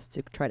upon us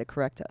to try to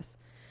correct us.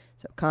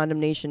 So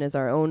condemnation is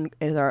our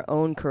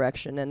own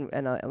correction,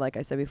 and like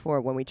I said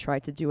before, when we try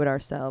to do it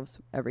ourselves,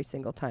 every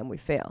single time we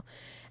fail.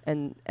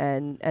 And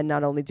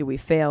not only do we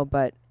fail,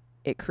 but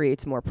it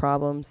creates more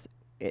problems.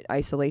 It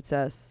isolates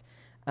us.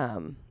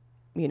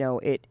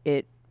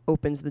 It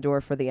opens the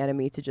door for the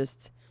enemy to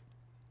just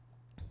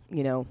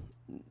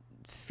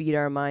feed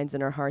our minds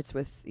and our hearts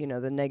with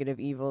the negative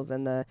evils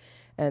and the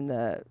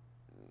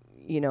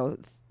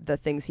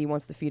things he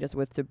wants to feed us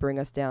with to bring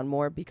us down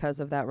more because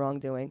of that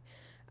wrongdoing.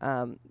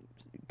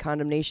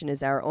 Condemnation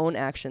is our own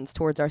actions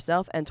towards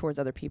ourselves and towards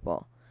other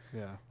people.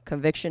 Yeah.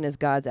 Conviction is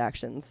God's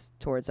actions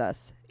towards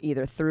us,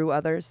 either through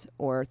others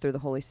or through the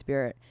Holy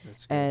Spirit.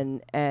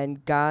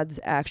 And God's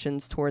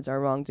actions towards our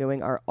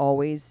wrongdoing are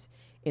always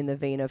in the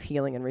vein of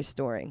healing and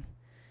restoring.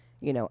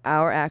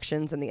 Our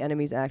actions and the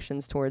enemy's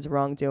actions towards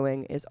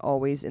wrongdoing is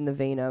always in the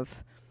vein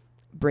of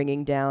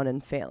bringing down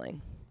and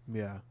failing.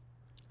 Yeah.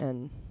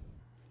 And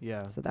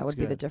yeah, so that would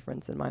be the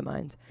difference in my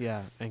mind.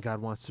 Yeah, and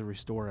God wants to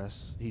restore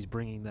us. He's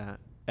bringing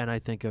that. And I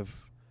think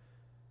of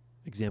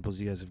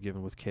examples you guys have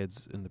given with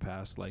kids in the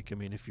past. Like,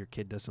 if your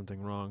kid does something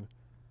wrong,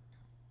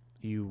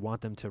 you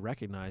want them to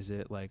recognize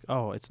it. Like,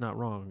 oh, it's not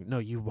wrong. No,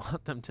 you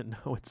want them to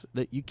know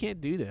that you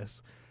can't do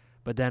this.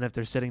 But then if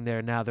they're sitting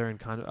there, now they're in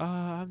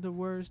I'm the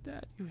worst,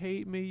 Dad. You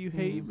hate me. You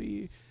hate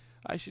me.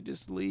 I should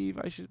just leave.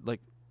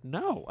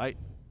 No, I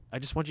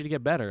just want you to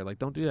get better. Like,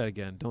 don't do that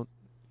again. Don't,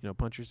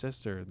 punch your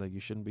sister. Like, you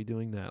shouldn't be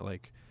doing that.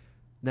 Like,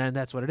 then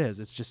that's what it is.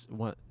 It's just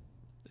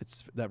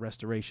it's that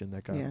restoration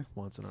that God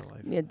wants in our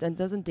life. Yeah, and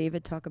doesn't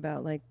David talk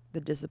about like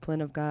the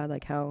discipline of God,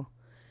 like how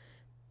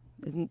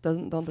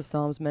don't the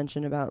Psalms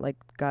mention about like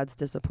God's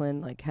discipline,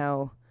 like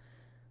how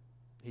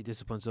he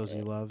disciplines those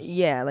he loves?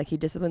 Yeah, like he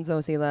disciplines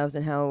those he loves,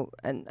 and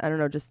I don't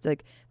know, just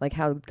like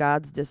how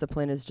God's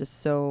discipline is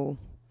just so.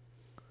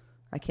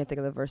 I can't think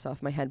of the verse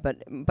off my head,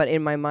 but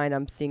in my mind,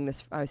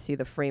 I see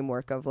the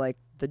framework of like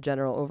the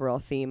general overall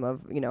theme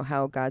of,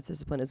 how God's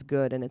discipline is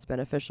good and it's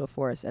beneficial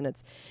for us, and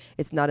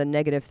it's not a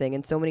negative thing.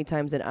 And so many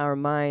times in our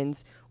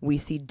minds, we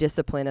see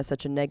discipline as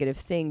such a negative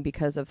thing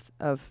because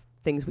of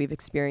things we've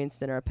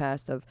experienced in our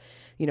past, of,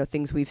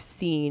 things we've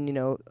seen,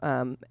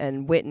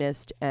 and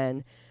witnessed.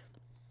 And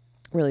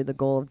really the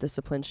goal of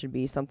discipline should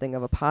be something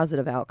of a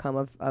positive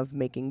outcome of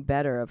making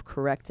better, of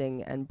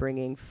correcting and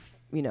bringing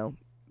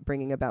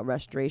about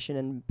restoration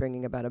and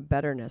bringing about a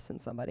betterness in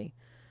somebody.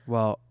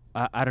 Well,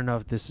 I don't know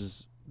if this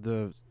is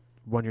the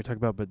one you're talking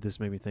about, but this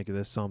made me think of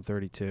this, Psalm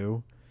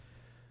 32.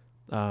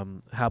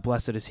 How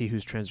blessed is he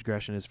whose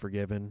transgression is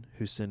forgiven,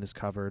 whose sin is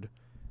covered.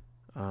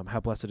 How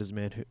blessed is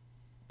man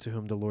to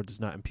whom the Lord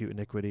does not impute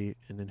iniquity,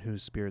 and in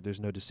whose spirit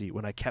there's no deceit.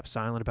 When I kept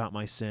silent about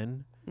my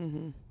sin,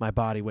 my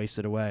body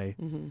wasted away.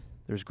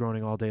 There's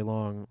groaning all day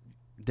long.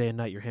 Day and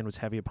night your hand was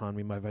heavy upon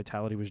me. My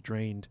vitality was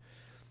drained.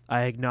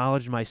 I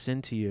acknowledged my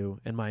sin to you,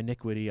 and my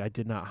iniquity I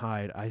did not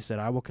hide. I said,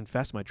 I will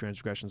confess my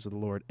transgressions to the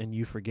Lord, and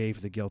you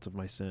forgave the guilt of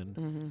my sin.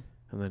 Mm-hmm.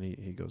 And then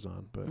he goes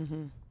on. But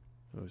Mm-hmm.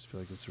 I always feel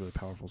like it's a really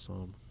powerful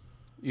psalm.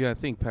 Yeah, I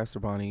think Pastor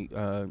Bonnie,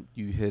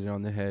 you hit it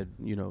on the head.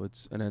 You know,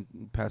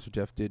 Pastor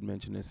Jeff did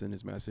mention this in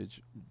his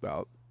message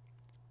about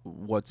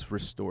what's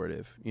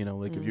restorative. You know,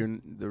 like if you're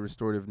the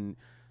restorative,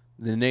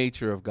 the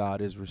nature of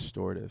God is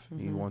restorative.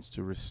 He wants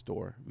to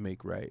restore,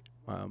 make right.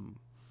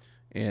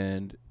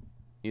 And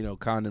you know,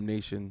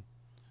 condemnation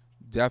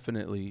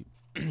definitely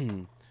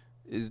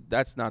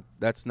that's not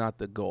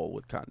the goal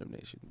with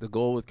condemnation. The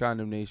goal with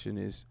condemnation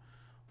is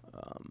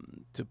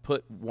to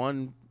put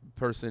one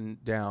person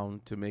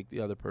down to make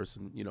the other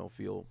person, you know,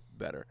 feel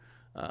better.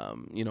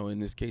 You know, in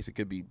this case, it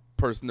could be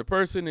person to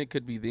person. It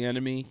could be the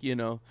enemy, you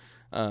know,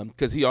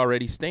 because he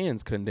already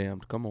stands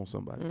condemned. Come on,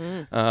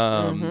 somebody.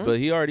 But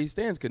he already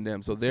stands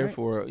condemned. So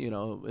therefore, you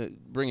know,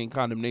 bringing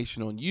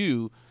condemnation on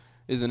you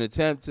is an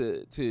attempt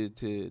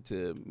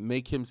to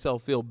make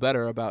himself feel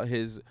better about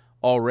his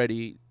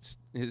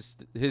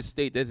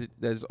state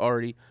that's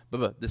already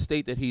the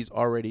state that he's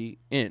already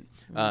in,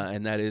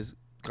 and that is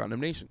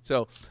condemnation.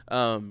 So,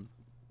 and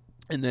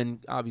then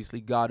obviously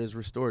God is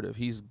restorative.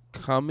 He's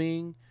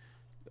coming,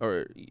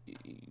 or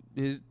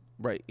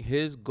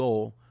his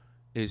goal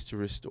is to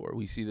restore.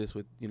 We see this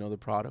with, you know, the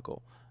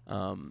prodigal.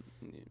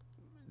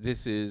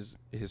 This is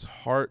his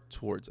heart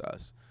towards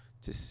us,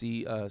 to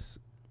see us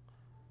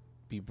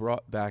be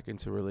brought back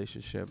into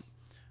relationship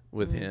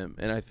with him.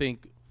 And I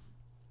think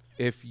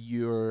if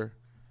you're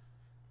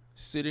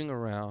sitting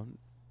around,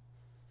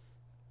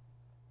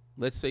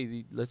 let's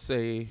say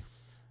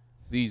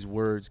these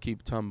words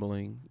keep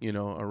tumbling, you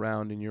know,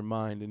 around in your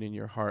mind and in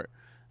your heart,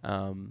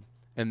 and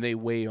they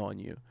weigh on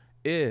you.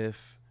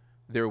 If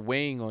they're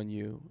weighing on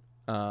you,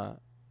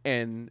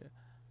 and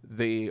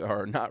they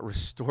are not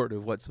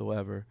restorative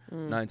whatsoever,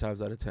 9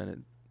 times out of 10,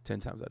 and 10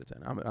 times out of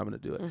 10, I'm going to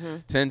do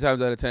it. 10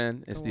 times out of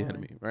 10, it's the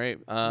enemy, right?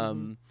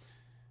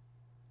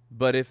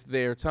 But if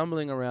they're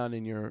tumbling around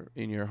in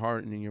your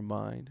heart and in your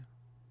mind,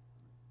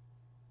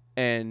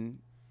 and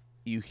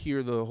you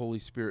hear the Holy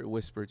Spirit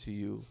whisper to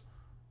you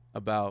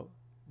about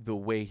the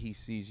way he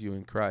sees you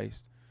in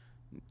Christ,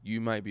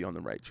 you might be on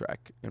the right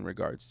track in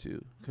regards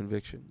to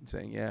conviction,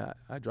 saying, yeah,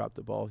 I dropped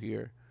the ball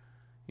here,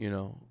 you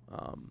know,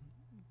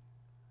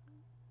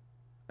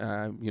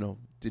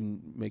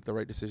 didn't make the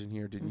right decision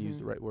here, didn't use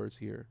the right words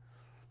here.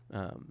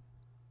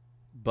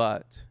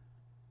 But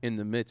in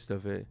the midst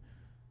of it,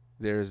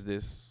 there's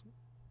this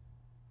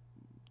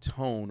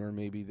tone, or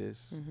maybe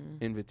this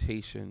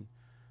invitation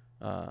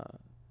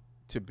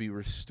to be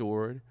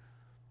restored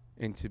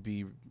and to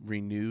be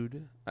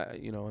renewed.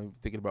 You know, I'm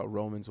thinking about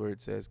Romans, where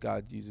it says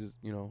God uses,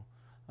 you know,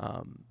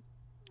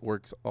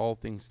 works all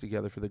things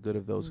together for the good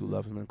of those who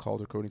love him and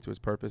called according to his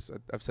purpose.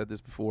 I've said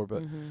this before,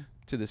 but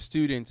to the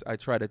students, I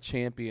try to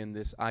champion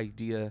this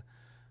idea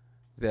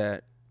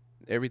that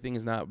everything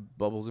is not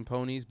bubbles and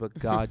ponies, but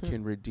God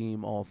can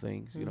redeem all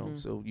things, you know.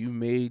 So you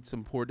made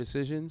some poor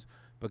decisions,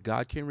 but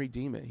God can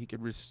redeem it. He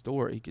could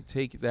restore it. He could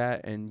take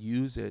that and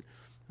use it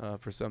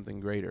for something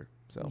greater.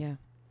 So yeah.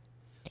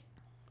 I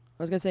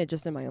was going to say,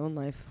 just in my own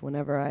life,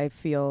 whenever I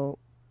feel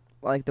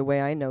like, the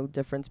way I know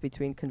difference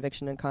between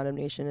conviction and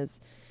condemnation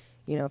is,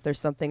 you know, if there's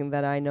something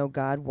that I know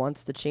God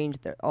wants to change,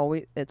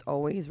 it's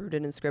always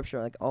rooted in Scripture.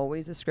 Like,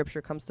 always a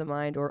Scripture comes to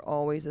mind, or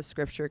always a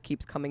Scripture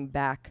keeps coming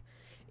back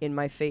in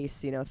my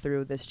face, you know,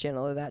 through this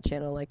channel or that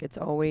channel. Like, it's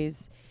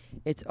always,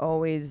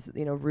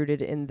 you know,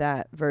 rooted in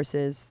that,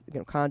 versus, you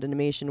know,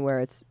 condemnation, where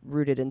it's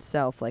rooted in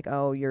self. Like,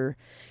 oh, you're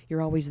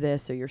always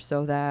this, or you're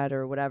so that,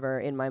 or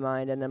whatever, in my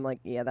mind. And I'm like,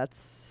 yeah,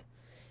 that's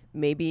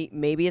maybe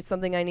it's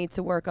something I need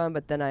to work on.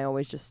 But then I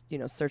always just, you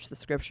know, search the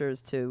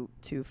Scriptures to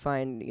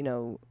find, you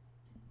know,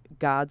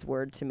 God's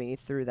word to me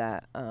through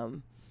that.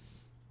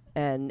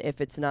 And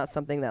if it's not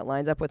something that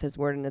lines up with his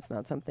word, and it's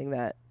not something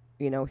that,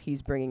 you know,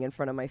 he's bringing in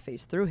front of my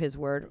face through his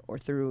word, or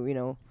through, you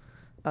know,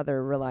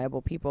 other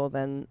reliable people,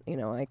 then, you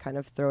know, I kind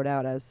of throw it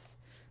out as,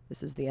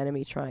 this is the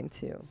enemy trying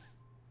to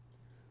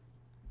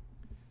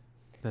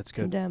That's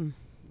good. condemn.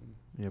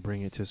 Yeah,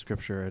 bring it to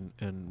Scripture,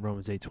 and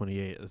Romans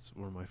 8:28. That's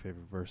one of my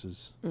favorite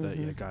verses.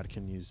 That God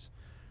can use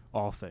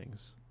all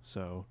things.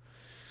 So,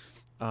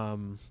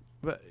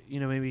 but you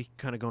know, maybe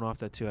kind of going off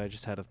that too. I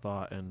just had a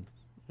thought, and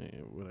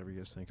whatever you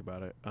guys think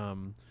about it.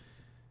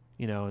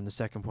 You know, in the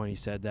second point, he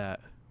said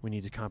that we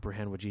need to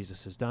comprehend what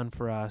Jesus has done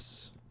for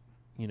us.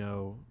 You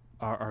know,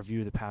 our view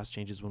of the past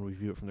changes when we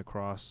view it from the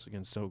cross.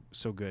 Again, so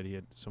good. He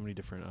had so many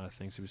different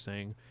things he was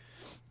saying.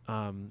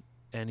 And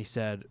he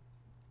said,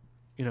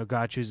 you know,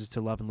 God chooses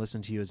to love and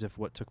listen to you as if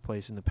what took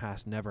place in the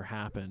past never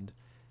happened.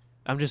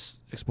 I'm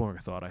just exploring a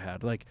thought I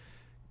had. Like,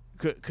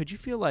 could you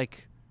feel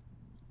like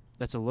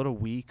that's a little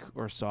weak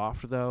or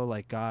soft, though?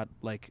 Like, God,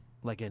 like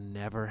it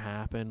never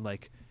happened.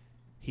 Like,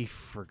 he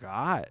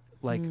forgot.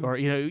 Like, or,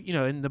 you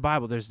know, in the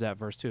Bible, there's that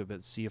verse too,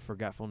 but sea of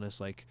forgetfulness.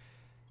 Like,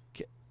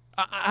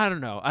 I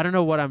don't know. I don't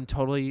know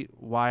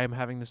why I'm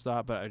having this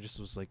thought, but I just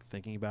was like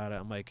thinking about it.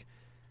 I'm like,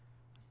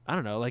 I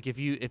don't know. Like, if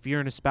you're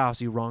in a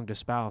spouse, you wronged a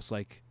spouse.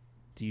 Like,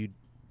 do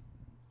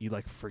you you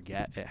like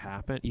forget it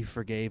happened? You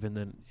forgave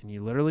and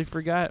you literally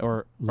forgot,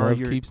 or Love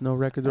you're, keeps no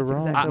record of That's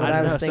wrong. exactly what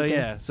I was thinking. So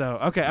yeah, so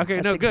okay, That's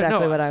no, good, exactly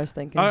no. what I was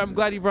thinking. I'm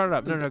glad you brought it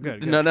up. No,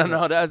 good.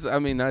 No.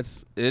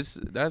 That's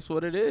that's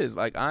what it is.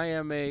 Like I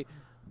am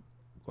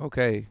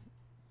okay.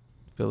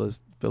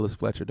 Phyllis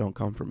Fletcher, don't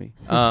come for me.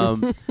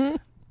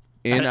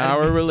 In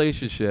our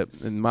relationship,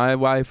 in my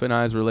wife and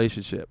I's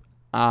relationship,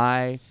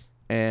 I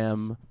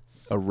am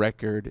a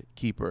record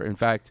keeper. In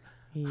fact,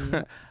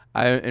 Yeah.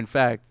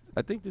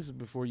 I think this is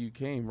before you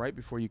came. Right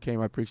before you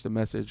came, I preached a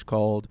message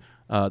called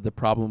 "The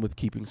Problem with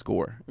Keeping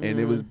Score," and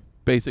it was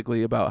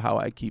basically about how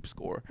I keep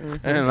score.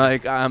 And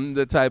like I'm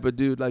the type of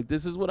dude like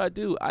this is what I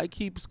do. I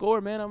keep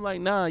score, man. I'm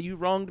like, nah, you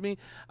wronged me.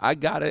 I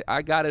got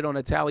it on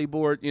a tally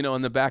board,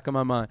 in the back of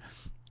my mind.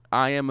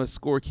 I am a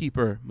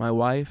scorekeeper. My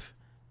wife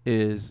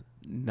is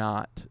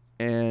not,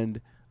 and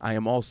I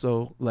am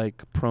also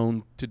like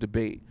prone to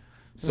debate.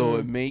 So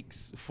it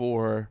makes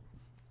for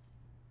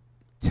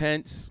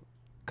tense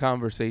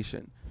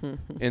conversation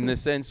in the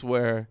sense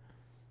where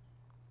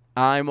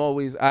I'm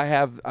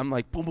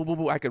like boom, boom, boom,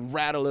 boom. I can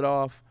rattle it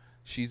off.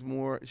 She's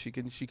more, she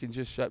can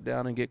just shut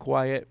down and get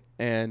quiet.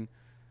 And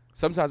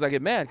sometimes I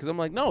get mad because I'm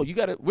like, no,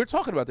 we're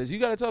talking about this. You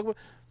got to talk about,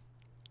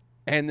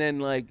 and then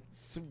like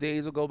some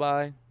days will go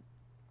by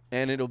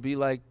and it'll be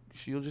like,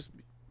 she'll just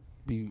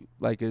be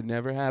like, it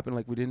never happened.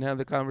 Like we didn't have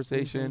the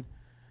conversation.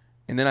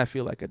 And then I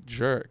feel like a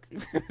jerk.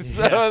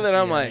 So then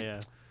I'm like,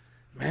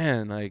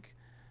 man, like,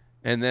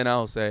 and then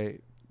I'll say,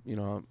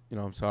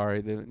 I'm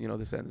sorry that,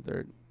 this, that, and the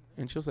third.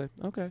 And she'll say,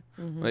 okay.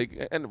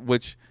 Like, and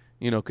which,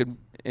 could,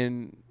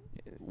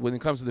 when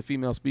it comes to the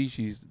female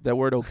species, that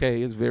word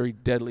okay is a very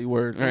deadly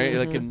word, right?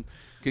 Like can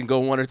go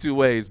one or two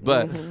ways,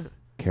 but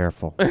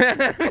Careful.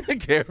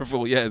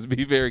 careful, yes,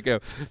 be very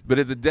careful. But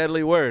it's a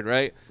deadly word,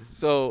 right?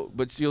 So,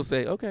 but she'll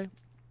say, okay.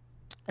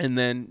 And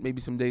then maybe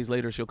some days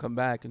later she'll come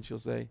back and she'll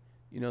say,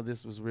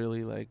 this was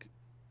really like,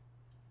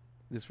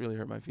 this really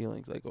hurt my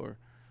feelings. Like, or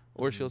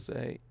she'll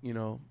say,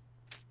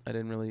 I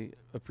didn't really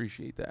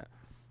appreciate that.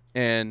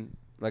 And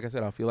like I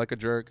said, I'll feel like a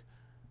jerk.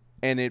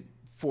 And it,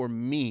 for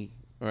me,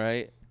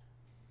 right,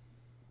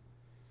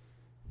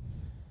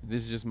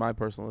 this is just my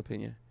personal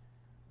opinion.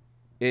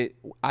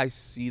 I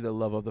see the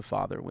love of the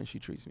Father when she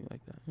treats me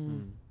like that.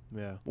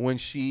 Yeah. When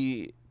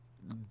she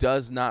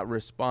does not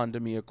respond to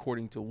me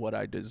according to what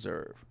I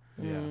deserve.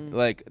 Yeah.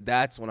 Like,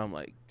 that's when I'm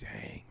like,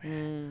 dang,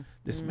 man,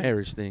 this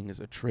marriage thing is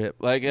a trip.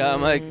 Like,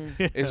 I'm like,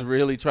 it's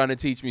really trying to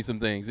teach me some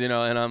things, and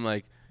I'm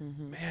like,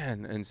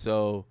 man. And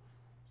so,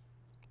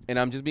 and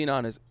I'm just being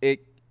honest, it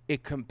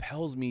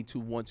compels me to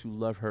want to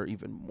love her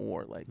even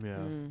more. Like,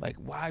 like,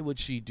 why would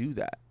she do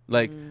that?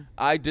 Like,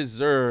 I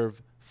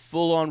deserve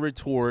full on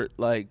retort,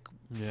 like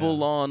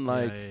full on,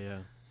 like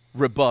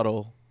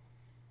rebuttal.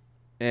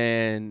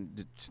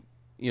 And,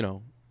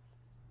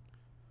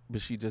 but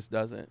she just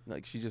doesn't.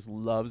 Like, she just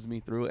loves me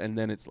through it. And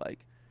then it's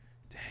like,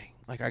 dang,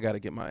 like I got to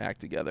get my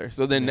act together.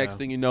 So then next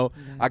thing you know,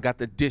 I got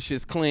the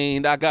dishes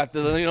cleaned. I got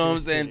the, what I'm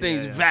saying,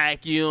 things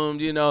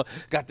vacuumed,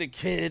 got the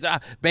kids.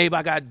 Babe,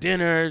 I got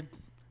dinner.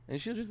 And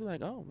she'll just be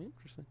like, oh,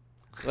 interesting.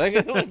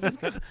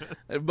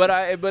 But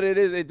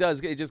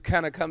it just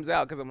kind of comes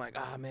out because I'm like,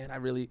 man,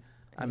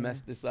 I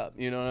messed this up.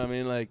 You know what I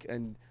mean? Like,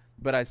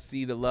 but I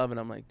see the love and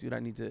I'm like, dude,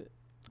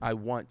 I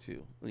want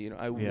to,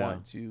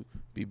 want to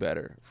be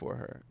better for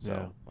her.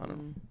 So I don't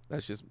know.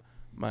 That's just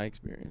my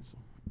experience.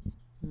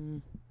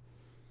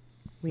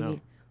 We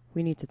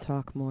need to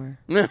talk more.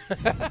 No,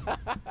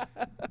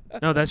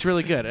 that's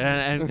really good.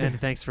 And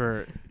thanks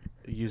for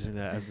using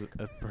that as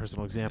a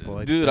personal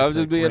example. Dude, I was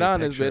just being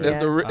honest, man. It's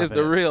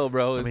the real,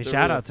 bro. I mean,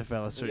 shout out to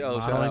Phyllis for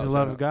modeling the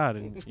love of God.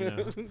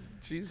 And,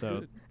 she's so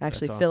good.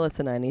 Actually, awesome. Phyllis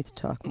and I need to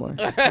talk more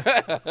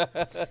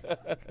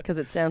because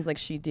it sounds like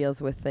she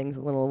deals with things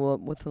with a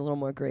little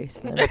more grace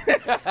than.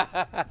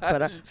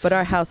 but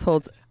our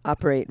households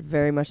operate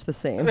very much the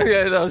same.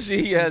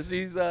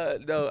 She's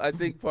no. I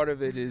think part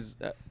of it is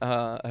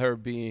her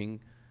being.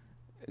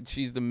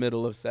 She's the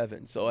middle of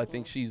 7, so I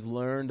think she's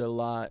learned a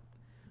lot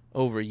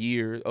over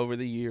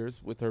the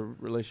years with her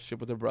relationship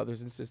with her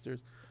brothers and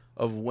sisters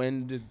of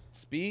when to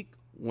speak,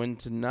 when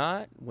to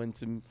not, when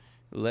to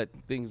let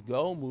things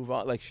go, move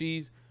on. Like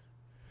she's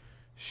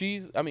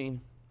I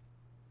mean,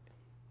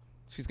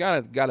 she's kind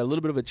of got a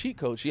little bit of a cheat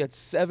code. She had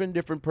 7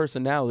 different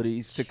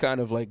personalities to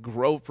kind of like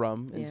grow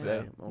from and say,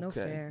 okay, no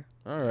fair.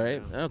 All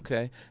right,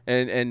 okay.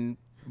 And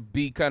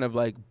be kind of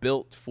like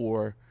built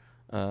for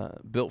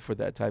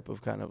that type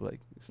of kind of like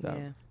stuff.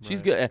 Yeah.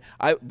 She's good.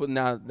 But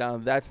now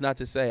that's not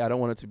to say I don't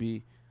want it to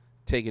be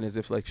taken as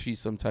if like she's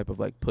some type of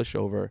like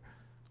pushover.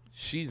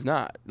 She's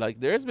not.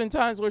 Like there's been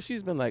times where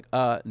she's been like,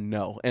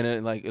 no, and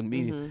then like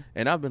immediately,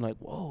 and I've been like,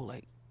 whoa,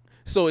 like,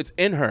 so it's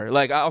in her.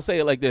 Like I'll say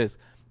it like this,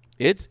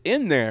 it's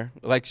in there.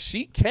 Like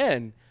she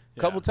can. A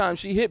couple times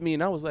she hit me,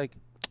 and I was like,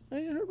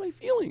 it hurt my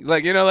feelings.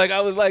 Like like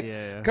I was like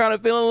kind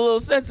of feeling a little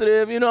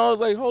sensitive. I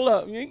was like, hold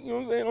up, you know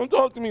what I'm saying? Don't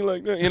talk to me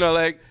like that.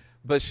 Like.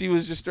 But she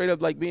was just straight up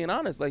like being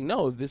honest. Like,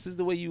 no, if this is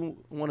the way you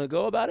want to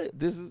go about it,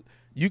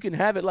 you can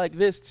have it like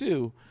this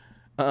too.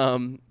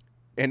 And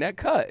it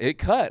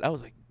cut. I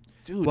was like,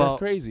 dude, that's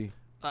crazy.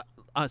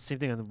 same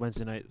thing on the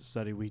Wednesday night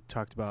study. We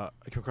talked about,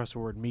 I came across the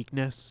word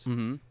meekness,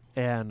 Mm-hmm.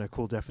 and a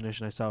cool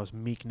definition I saw was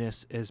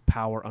meekness is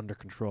power under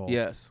control.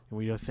 Yes. And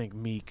we don't think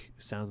meek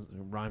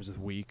rhymes with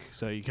weak,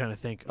 so you kind of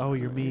think, oh,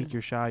 you're meek,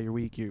 you're shy, you're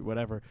weak, you're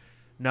whatever.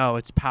 No,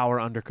 it's power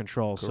under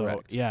control.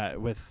 Correct. So yeah,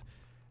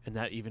 in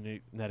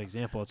that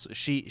example, it's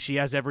she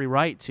has every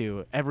right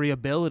to, every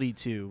ability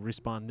to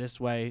respond this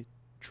way,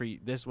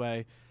 treat this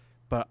way,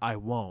 but I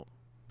won't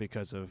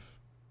because of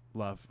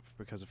love,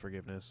 because of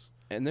forgiveness.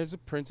 And there's a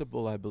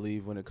principle, I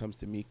believe, when it comes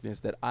to meekness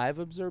that I've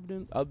observed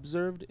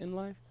in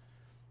life,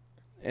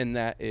 and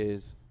that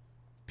is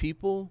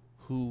people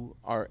who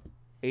are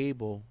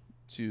able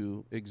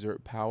to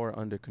exert power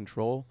under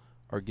control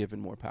are given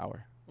more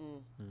power.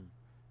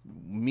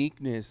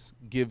 Meekness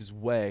gives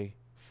way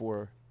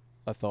for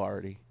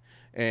authority,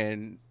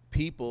 and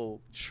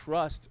people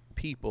trust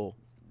people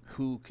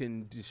who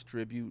can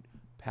distribute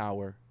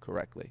power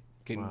correctly,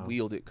 can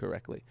wield it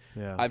correctly.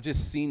 Yeah. I've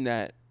just seen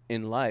that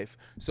in life.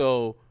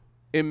 So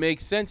it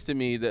makes sense to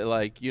me that,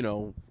 like, you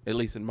know, at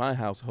least in my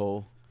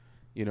household,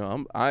 you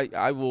know, I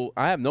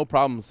have no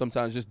problem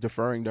sometimes just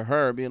deferring to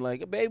her, being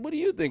like, babe, what do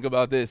you think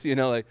about this? You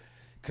know, like,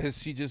 because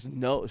she just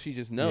knows,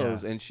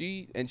 Yeah.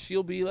 and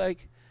she'll be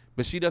like,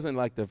 but she doesn't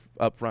like the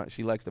upfront.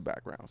 She likes the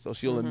background. So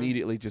she'll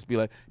immediately just be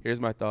like, here's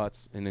my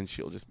thoughts. And then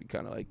she'll just be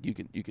kind of like, you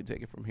can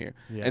take it from here.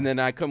 Yeah. And then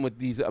I come with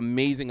these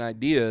amazing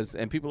ideas,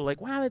 and people are like,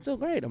 wow, that's so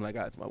great. I'm like,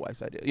 it's my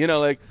wife's idea. You know,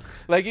 like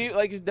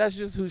that's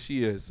just who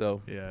she is.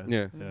 So Yeah.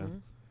 yeah. Yeah.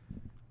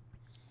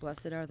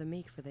 Blessed are the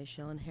meek, for they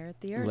shall inherit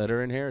the earth. Let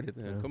her inherit it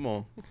then. Yeah. Come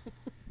on.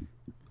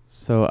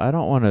 So I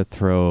don't want to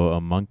throw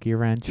a monkey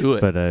wrench, Do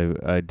it. but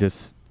I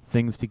just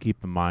things to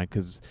keep in mind,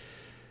 because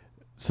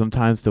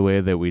sometimes the way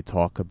that we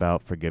talk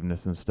about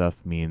forgiveness and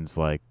stuff means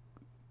like,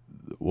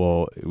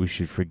 well, we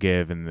should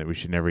forgive and that we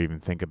should never even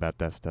think about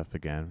that stuff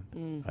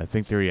again. I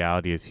think the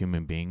reality as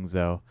human beings,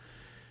 though,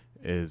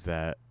 is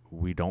that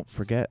we don't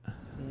forget,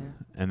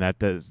 and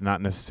that is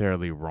not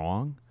necessarily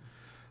wrong,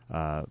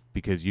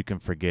 because you can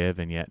forgive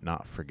and yet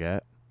not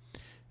forget.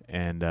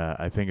 And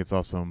I think it's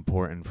also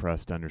important for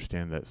us to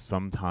understand that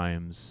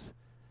sometimes,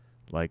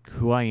 like,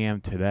 who I am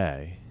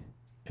today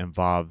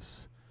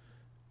involves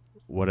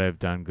what I've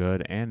done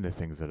good and the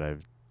things that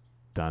I've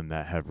done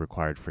that have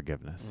required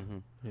forgiveness.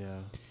 Yeah.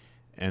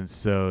 And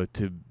so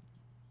to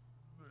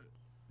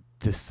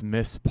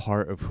dismiss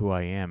part of who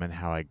I am and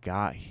how I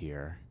got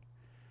here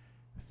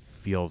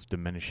feels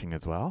diminishing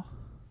as well.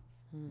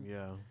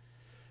 Yeah.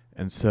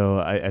 And so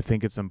I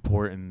think it's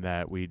important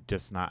that we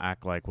just not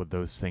act like, well,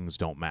 those things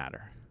don't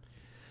matter.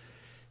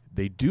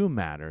 They do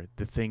matter.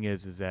 The thing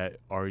is that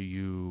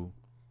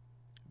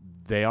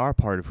they are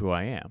part of who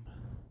I am.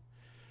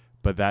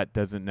 But that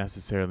doesn't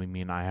necessarily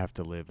mean I have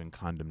to live in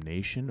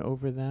condemnation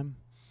over them.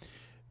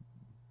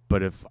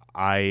 But if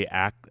I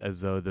act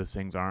as though those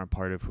things aren't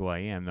part of who I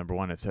am, number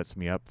one, it sets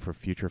me up for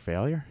future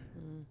failure.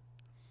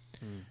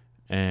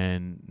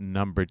 And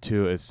number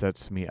two, it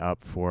sets me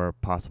up for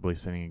possibly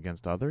sinning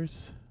against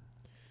others.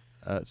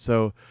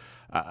 So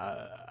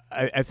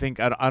I think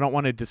I don't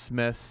want to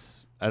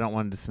dismiss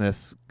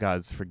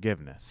God's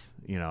forgiveness.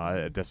 You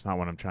know, that's not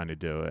what I'm trying to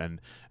do. And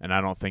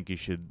I don't think you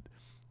should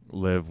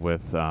live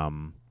with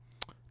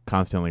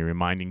constantly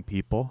reminding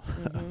people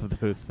of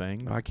those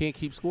things. I can't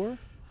keep score.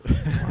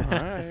 All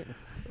right.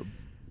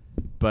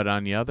 But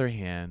on the other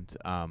hand,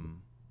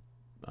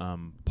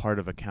 part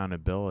of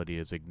accountability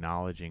is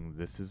acknowledging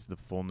this is the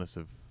fullness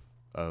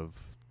of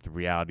the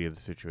reality of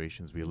the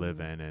situations we live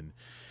in,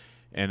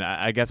 and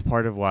I guess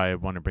part of why I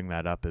want to bring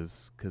that up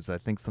is because I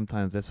think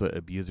sometimes that's what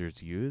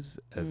abusers use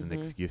as an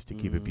excuse to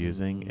keep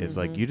abusing, is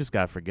like, you just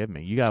gotta forgive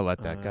me, you gotta let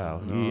that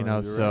go. You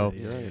know, so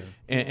Right.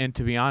 and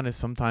to be honest,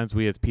 sometimes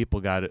we as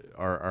people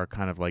are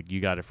kind of like,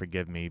 you gotta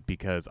forgive me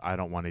because I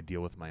don't want to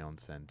deal with my own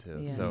sin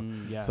too. Yeah. So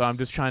Yes. so I'm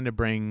just trying to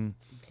bring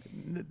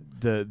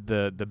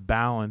the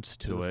balance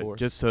To to the it, force.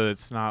 just so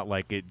it's not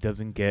like it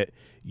doesn't get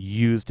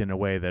used in a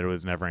way that it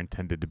was never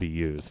intended to be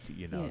used.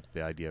 You know, Yeah.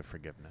 the idea of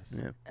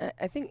forgiveness. Yeah.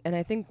 I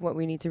think what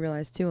we need to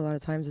realize too a lot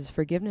of times is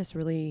forgiveness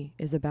really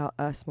is about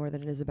us more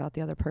than it is about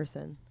the other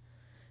person.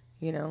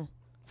 You know,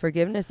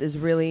 forgiveness is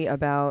really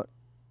about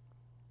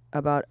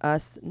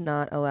us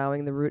not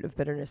allowing the root of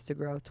bitterness to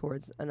grow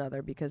towards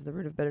another, because the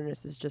root of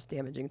bitterness is just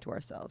damaging to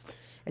ourselves.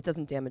 It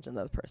doesn't damage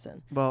another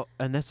person. Well,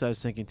 and that's what I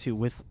was thinking too,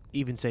 with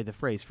even say the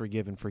phrase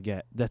forgive and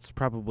forget. That's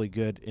probably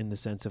good in the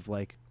sense of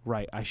like,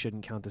 right, I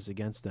shouldn't count this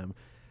against them.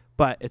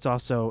 But it's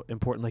also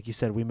important, like you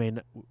said,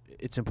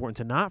 it's important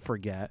to not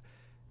forget.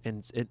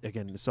 And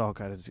this all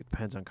kind of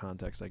depends on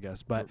context, I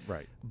guess. But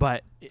Right.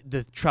 But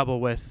the trouble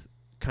with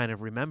kind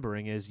of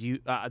remembering is this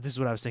is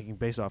what I was thinking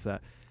based off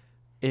that,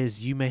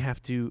 is you may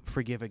have to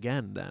forgive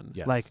again then.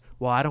 Yes. Like,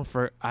 well, I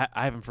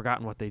haven't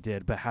forgotten what they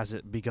did, but has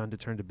it begun to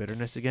turn to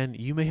bitterness again?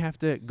 You may have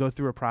to go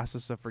through a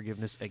process of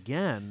forgiveness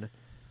again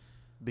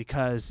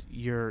because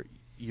you're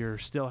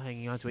still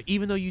hanging on to it,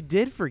 even though you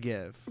did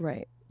forgive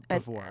Right.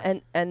 before.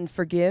 And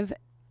forgive,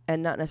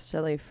 and not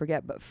necessarily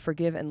forget, but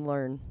forgive and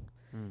learn.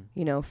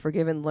 You know,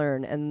 forgive and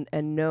learn,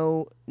 and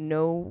know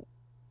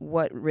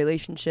what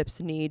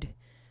relationships need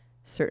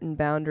certain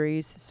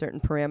boundaries, certain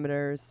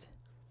parameters,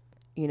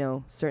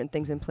 certain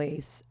things in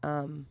place,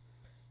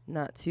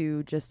 not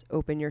to just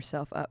open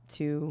yourself up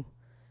to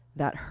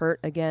that hurt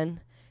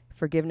again.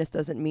 Forgiveness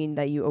doesn't mean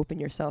that you open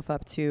yourself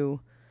up to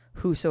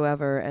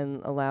whosoever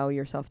and allow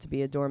yourself to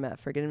be a doormat.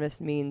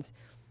 Forgiveness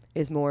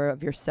is more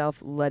of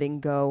yourself letting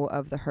go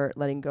of the hurt,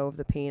 letting go of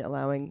the pain,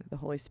 allowing the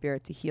Holy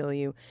Spirit to heal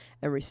you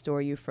and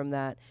restore you from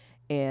that,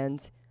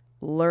 and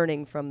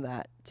learning from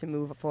that to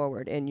move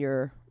forward in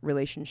your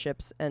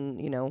relationships and,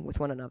 with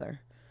one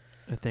another.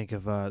 I think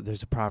of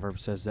there's a proverb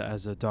says that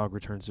as a dog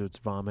returns to its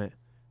vomit,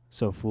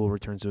 so a fool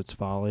returns to its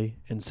folly.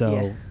 And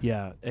so,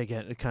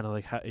 again, kind of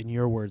like how, in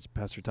your words,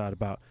 Pastor Todd,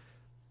 about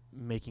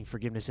making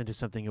forgiveness into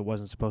something it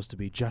wasn't supposed to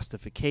be,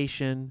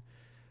 justification,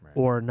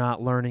 or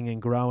not learning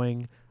and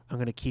growing. I'm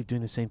going to keep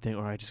doing the same thing,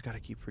 or I just got to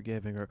keep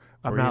forgiving, or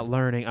I'm not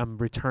learning, I'm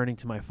returning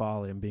to my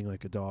folly, I'm being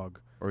like a dog.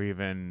 Or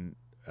even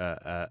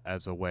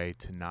as a way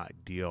to not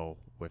deal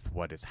with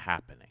what is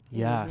happening.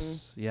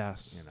 Yes,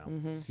 yes.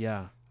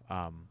 Yeah.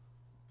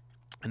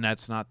 And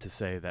that's not to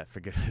say that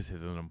forgiveness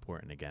isn't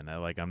important. Again,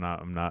 I just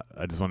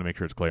want to make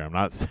sure it's clear. I'm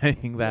not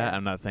saying that.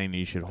 I'm not saying that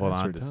you should hold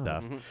on to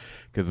stuff,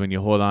 because when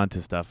you hold on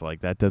to stuff like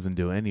that, doesn't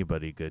do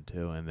anybody good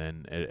too. And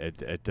then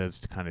it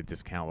does kind of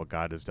discount what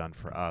God has done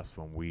for us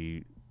when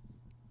we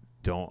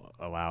don't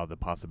allow the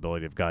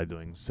possibility of God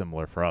doing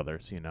similar for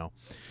others.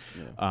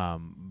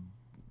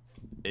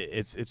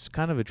 It's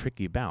kind of a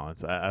tricky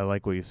balance. I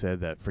like what you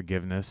said, that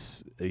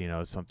forgiveness,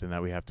 is something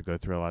that we have to go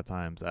through a lot of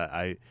times.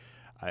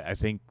 I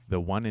think the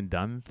one and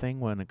done thing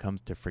when it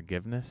comes to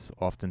forgiveness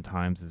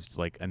oftentimes is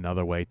like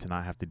another way to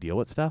not have to deal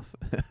with stuff.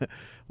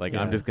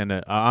 I'm just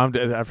gonna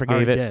I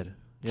forgave it,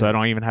 so I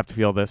don't even have to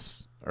feel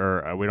this,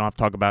 or we don't have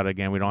to talk about it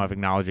again. We don't have to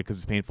acknowledge it because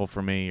it's painful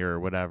for me or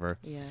whatever.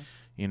 Yeah.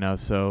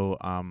 So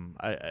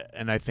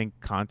I think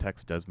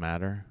context does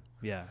matter.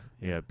 Yeah.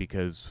 Yeah,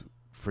 because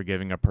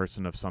forgiving a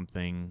person of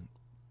something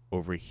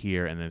over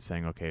here and then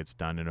saying, okay, it's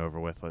done and over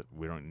with,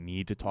 we don't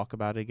need to talk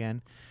about it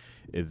again,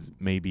 is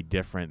maybe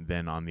different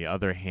than, on the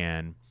other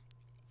hand,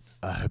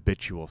 a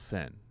habitual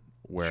sin,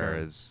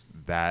 whereas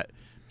that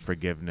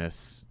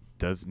forgiveness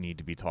does need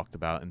to be talked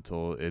about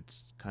until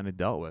it's kind of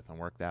dealt with and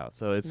worked out.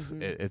 So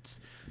it's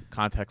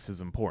context is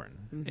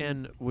important.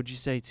 And would you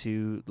say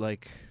too,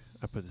 like,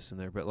 I put this in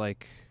there, but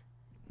like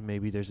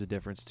maybe there's a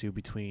difference too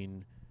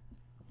between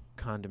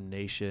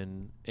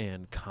condemnation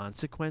and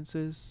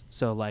consequences?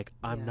 So like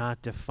I'm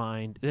not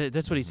defined.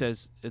 That's what he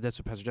says. That's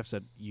what Pastor Jeff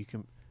said.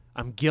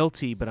 I'm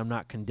guilty, but I'm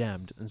not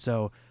condemned. And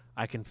so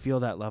I can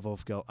feel that level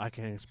of guilt. I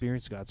can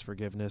experience God's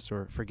forgiveness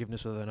or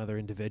forgiveness with another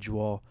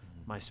individual,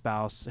 my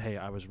spouse. Hey,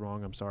 I was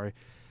wrong. I'm sorry,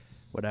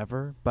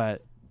 whatever.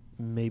 But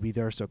maybe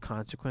there are still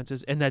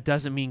consequences. And that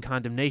doesn't mean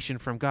condemnation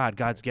from God.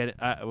 God's getting,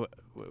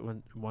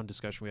 when one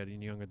discussion we had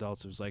in young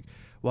adults, it was like,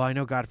 well, I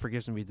know God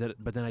forgives me,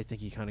 but then I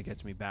think he kind of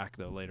gets me back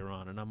though later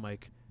on. And I'm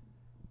like,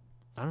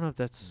 I don't know if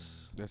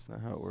that's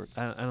not how it works.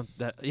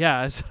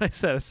 As I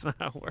said, it's not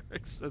how it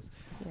works. That's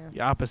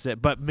the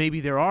opposite. But maybe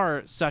there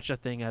are such a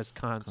thing as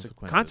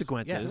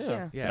consequences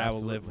that I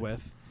will live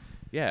with.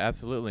 Yeah,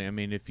 absolutely. I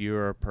mean, if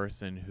you're a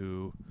person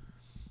who,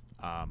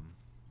 the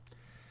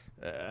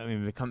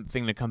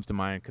thing that comes to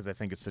mind, because I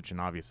think it's such an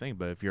obvious thing,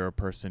 but if you're a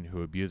person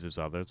who abuses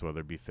others, whether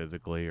it be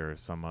physically or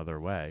some other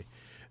way,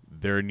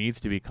 there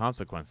needs to be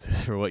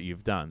consequences for what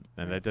you've done.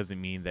 And that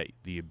doesn't mean that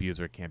the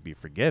abuser can't be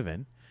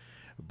forgiven,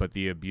 but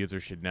the abuser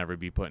should never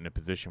be put in a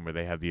position where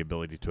they have the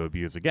ability to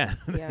abuse again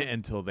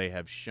until they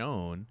have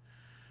shown,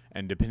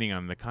 and depending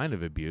on the kind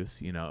of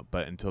abuse,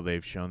 but until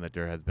they've shown that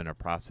there has been a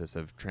process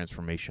of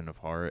transformation of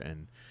heart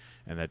and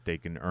that they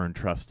can earn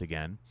trust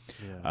again.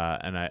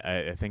 And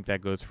I think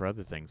that goes for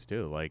other things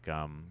too. Like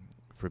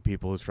for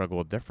people who struggle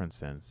with different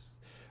sins,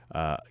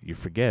 you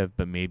forgive,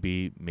 but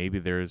maybe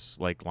there's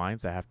like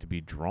lines that have to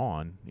be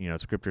drawn.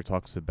 Scripture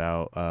talks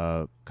about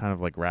kind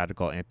of like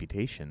radical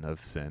amputation of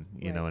sin.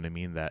 You know what I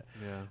mean? That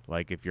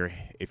like if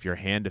your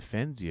hand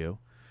offends you,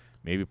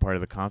 maybe part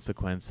of the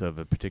consequence of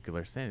a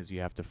particular sin is you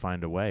have to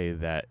find a way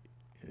that.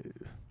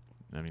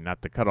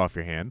 Not to cut off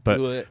your hand, but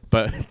a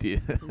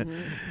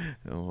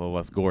little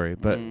less gory,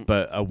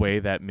 but a way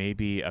that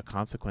maybe a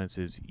consequence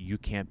is you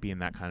can't be in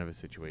that kind of a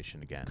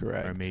situation again.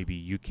 Correct. Or maybe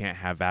you can't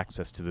have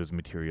access to those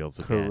materials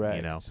again.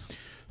 Correct.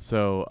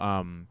 So,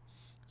 well,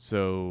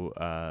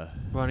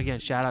 and again,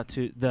 shout out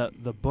to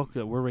the book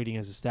that we're reading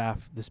as a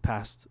staff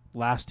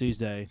last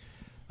Tuesday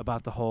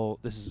about the whole.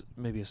 This is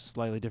maybe a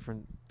slightly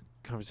different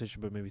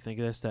conversation, but maybe think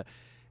of this, that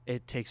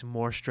it takes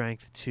more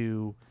strength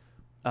to.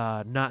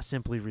 Not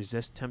simply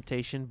resist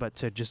temptation, but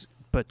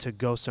to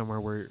go somewhere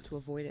where to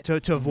avoid it.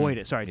 To avoid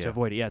it. Sorry, to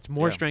avoid it. Yeah, it's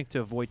more strength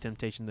to avoid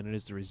temptation than it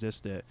is to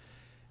resist it.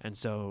 And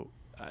so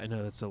I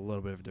know that's a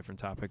little bit of a different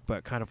topic,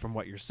 but kind of from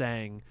what you're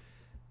saying,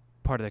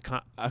 part of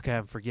the okay,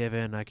 I'm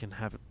forgiven, I can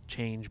have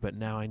change, but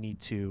now I need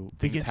to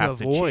begin to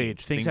avoid.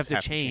 Things have to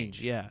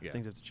change. Yeah,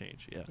 things have to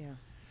change.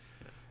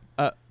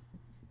 Yeah.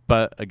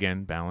 But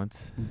again,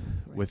 balance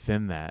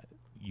within that.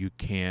 You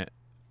can't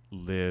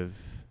live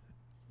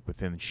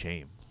within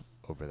shame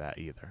over that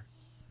either.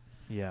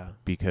 Yeah.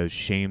 Because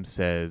shame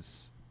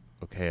says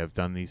okay, I've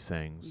done these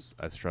things.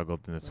 I've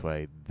struggled in this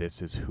way.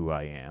 This is who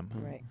I am.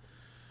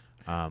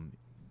 Right.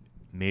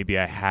 Maybe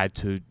I had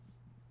to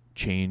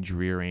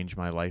rearrange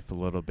my life a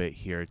little bit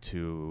here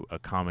to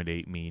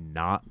accommodate me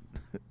not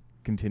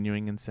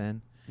continuing in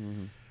sin.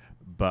 Mm-hmm.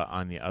 But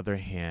on the other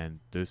hand,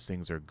 those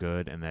things are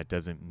good, and that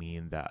doesn't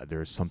mean that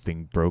there's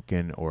something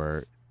broken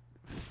or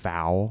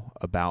foul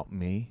about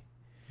me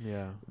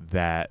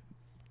that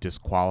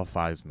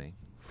disqualifies me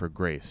for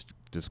grace,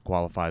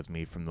 disqualifies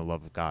me from the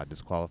love of God,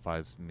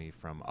 disqualifies me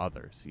from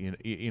others.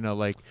 You know,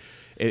 like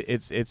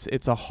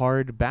it's a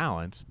hard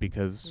balance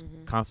because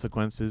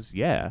consequences,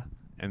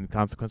 and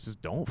consequences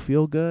don't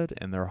feel good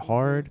and they're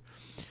hard.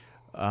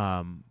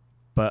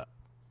 But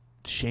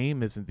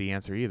shame isn't the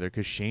answer either,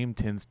 because shame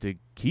tends to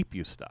keep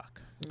you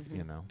stuck.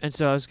 You know. And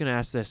so I was going to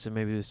ask this, and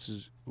maybe this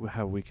is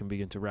how we can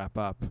begin to wrap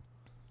up.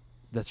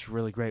 That's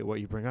really great what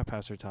you bring up,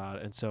 Pastor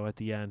Todd. And so at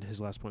the end, his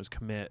last point is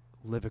commit,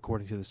 live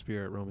according to the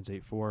Spirit, Romans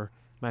 8:4.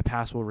 My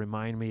past will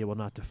remind me, it will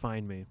not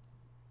define me.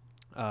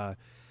 But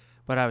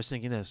I was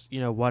thinking this,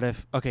 what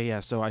if,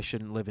 so I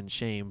shouldn't live in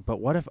shame, but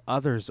what if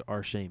others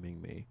are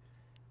shaming me?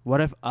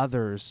 What if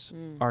others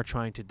are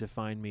trying to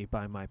define me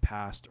by my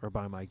past or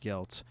by my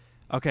guilt?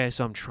 Okay,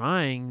 so I'm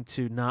trying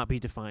to not be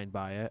defined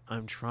by it.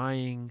 I'm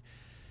trying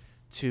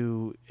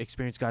to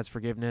experience God's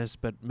forgiveness,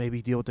 but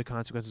maybe deal with the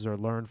consequences or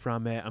learn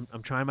from it.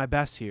 I'm trying my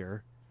best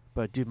here,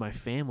 but dude, my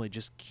family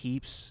just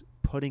keeps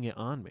putting it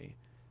on me,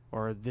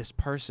 or this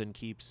person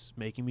keeps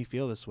making me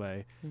feel this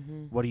way.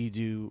 What do you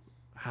do?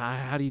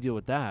 How do you deal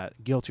with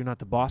that? Guilt, you're not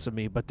the boss of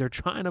me, but they're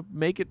trying to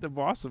make it the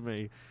boss of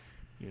me.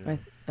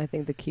 I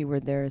think the key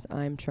word there is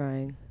I'm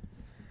trying.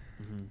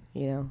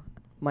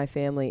 My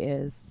family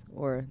is,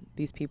 or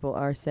these people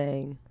are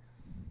saying,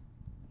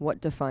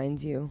 what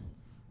defines you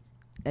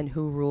and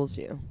who rules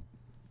you?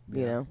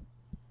 You know,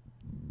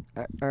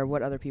 are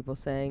what other people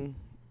saying,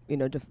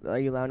 are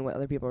you allowing what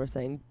other people are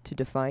saying to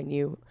define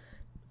you?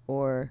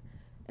 Or,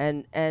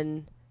 and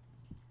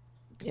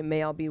it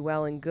may all be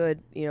well and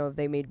good, if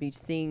they may be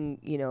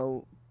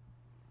seeing,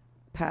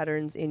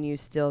 patterns in you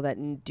still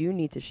that do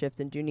need to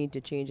shift and do need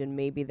to change, and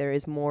maybe there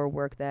is more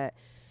work that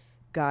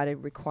God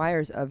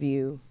requires of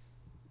you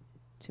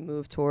to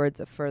move towards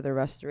a further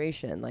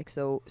restoration. Like,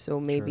 so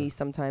maybe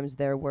sometimes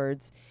their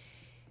words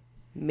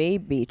may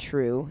be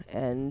true,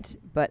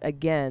 but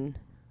again,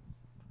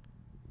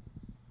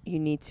 you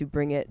need to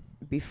bring it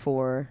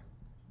before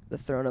the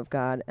throne of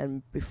God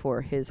and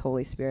before His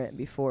Holy Spirit and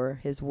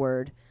before His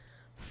Word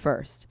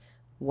first.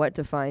 What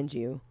defines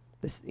you?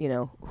 This,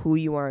 who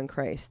you are in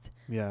Christ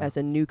as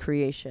a new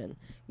creation.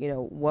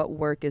 What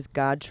work is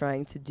God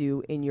trying to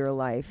do in your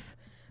life?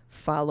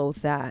 Follow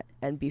that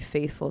and be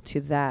faithful to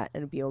that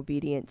and be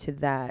obedient to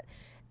that.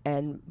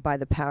 And by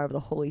the power of the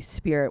Holy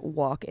Spirit,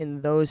 walk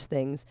in those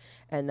things,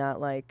 and not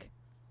like,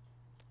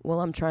 well,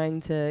 I'm trying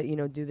to,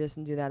 do this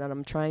and do that, and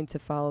I'm trying to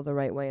follow the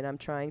right way, and I'm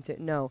trying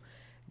to, no,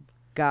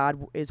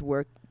 God is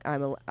work.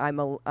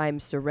 I'm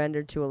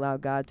surrendered to allow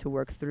God to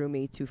work through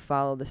me to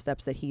follow the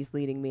steps that He's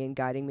leading me and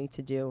guiding me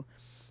to do.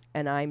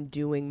 And I'm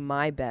doing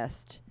my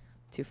best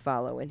to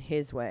follow in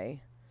His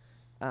way.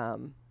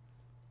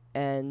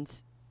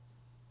 And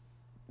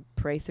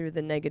pray through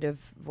the negative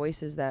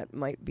voices that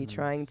might be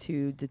trying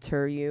to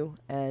deter you.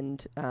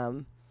 And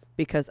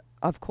because,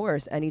 of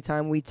course,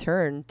 anytime we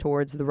turn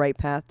towards the right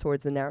path,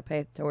 towards the narrow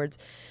path, towards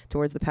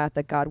the path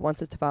that God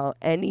wants us to follow,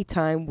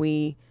 anytime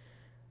we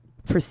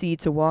proceed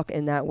to walk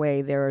in that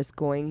way, there is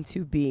going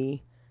to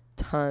be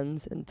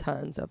tons and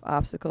tons of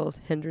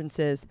obstacles,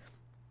 hindrances,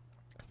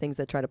 things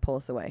that try to pull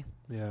us away.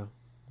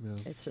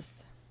 It's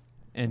just,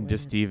 and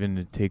just even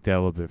to take that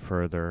a little bit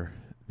further,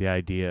 the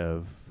idea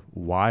of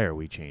why are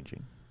we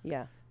changing?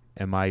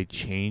 Am I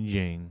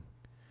changing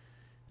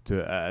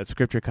to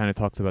Scripture kind of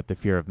talks about the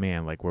fear of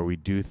man, like where we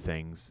do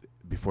things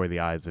before the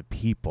eyes of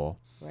people,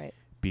 right,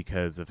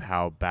 because of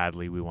how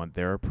badly we want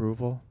their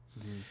approval.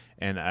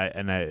 And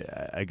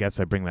I guess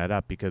I bring that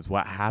up because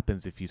what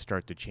happens if you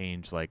start to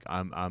change? Like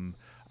I'm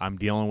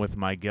dealing with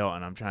my guilt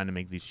and I'm trying to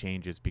make these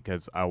changes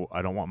because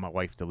I don't want my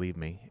wife to leave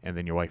me, and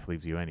then your wife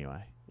leaves you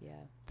anyway.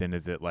 Then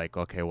is it like,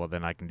 okay, well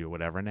then I can do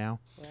whatever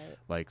now? Right.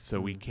 Like,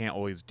 so we can't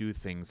always do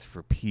things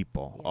for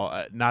people.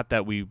 Not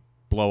that we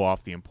blow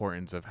off the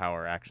importance of how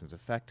our actions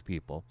affect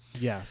people.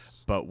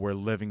 But we're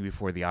living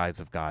before the eyes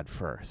of God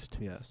first.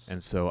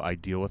 And so I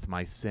deal with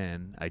my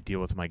sin, I deal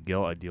with my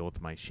guilt, I deal with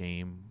my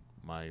shame,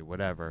 my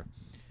whatever,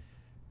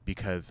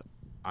 because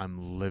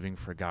I'm living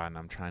for God and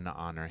I'm trying to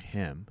honor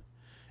Him.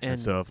 And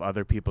so if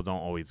other people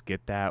don't always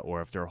get that,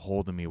 or if they're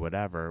holding me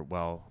whatever,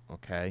 well,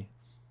 okay,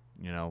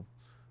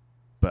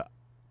 but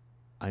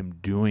I'm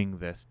doing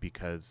this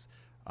because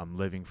I'm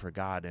living for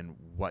God and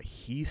what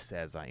He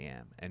says I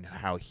am and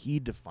how He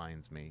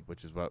defines me,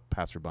 which is what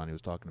Pastor Bonnie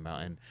was talking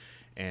about,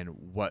 and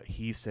what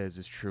He says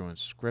is true in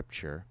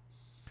Scripture.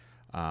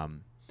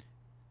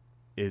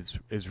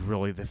 Is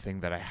really the thing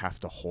that I have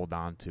to hold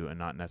on to, and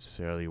not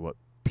necessarily what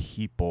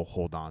people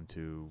hold on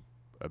to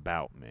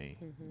about me.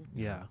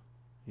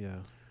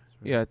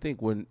 I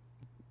think when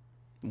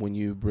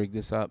you bring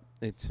this up,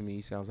 it to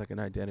me sounds like an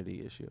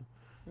identity issue,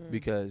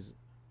 because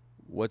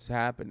what's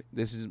happening.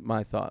 This is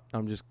my thought.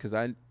 Let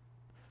me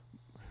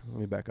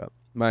back up.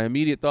 My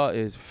immediate thought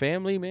is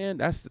family, man.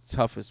 That's the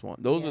toughest one.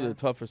 Those are the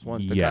toughest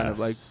ones to kind of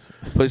like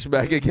push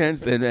back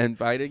against and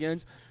fight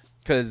against.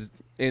 Because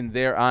in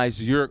their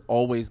eyes, you're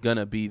always going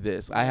to be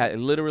this. I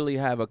literally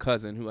have a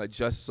cousin who I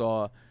just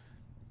saw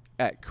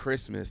at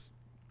Christmas.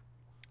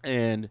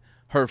 And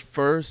her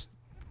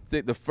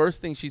the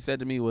first thing she said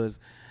to me was,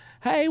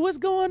 "Hey, what's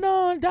going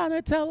on,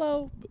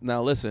 Donatello?"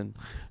 Now, listen,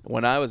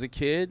 when I was a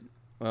kid,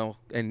 well,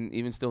 and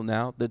even still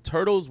now, the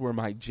Turtles were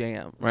my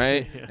jam,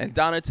 right? And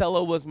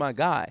Donatello was my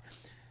guy.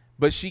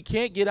 But she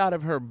can't get out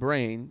of her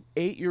brain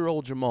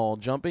 8-year-old Jamal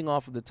jumping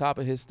off of the top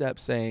of his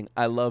steps saying,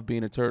 "I love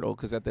being a turtle."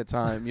 Because at that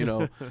time, you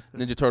know,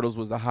 Ninja Turtles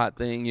was the hot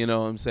thing, you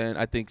know what I'm saying?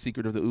 I think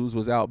Secret of the Ooze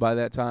was out by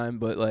that time.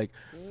 But, like,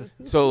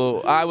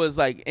 so I was,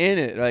 like, in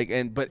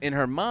it. But in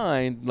her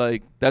mind,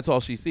 like, that's all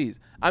she sees.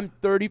 I'm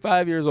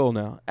 35 years old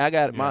now. I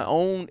got my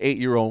own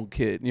 8-year-old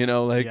kid, you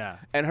know, like,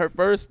 and her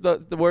first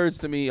the words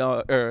to me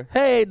are,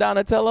 "Hey,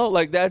 Donatello,"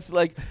 like, that's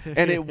like,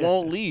 and it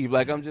won't leave.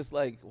 Like, I'm just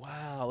like,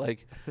 wow,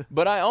 like,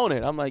 but I own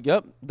it. I'm like,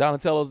 yep,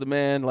 Donatello's the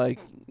man. Like,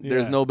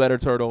 there's no better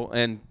turtle.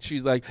 And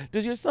she's like,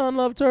 "Does your son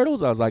love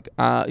turtles?" I was like,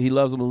 he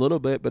loves them a little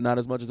bit, but not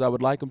as much as I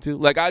would like him to.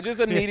 Like, I just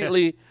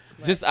immediately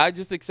I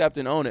just accept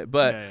and own it.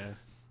 But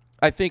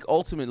I think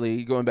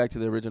ultimately, going back to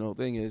the original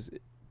thing, is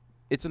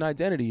it's an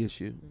identity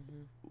issue.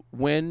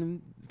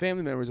 When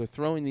family members are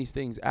throwing these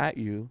things at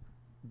you,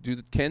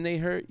 can they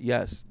hurt?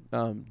 Yes.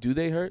 Do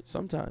they hurt?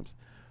 Sometimes.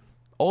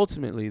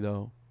 Ultimately,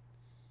 though,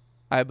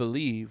 I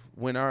believe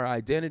when our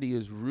identity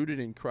is rooted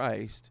in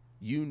Christ,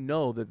 you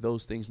know that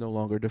those things no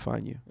longer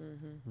define you.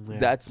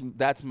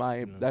 That's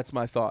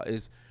my thought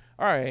is,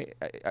 all right,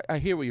 I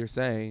hear what you're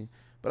saying,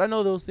 but I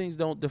know those things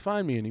don't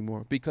define me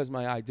anymore because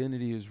my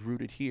identity is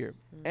rooted here.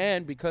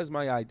 And because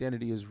my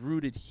identity is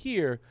rooted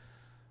here,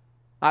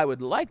 I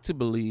would like to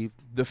believe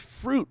the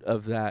fruit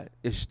of that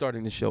is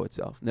starting to show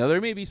itself. Now,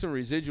 there may be some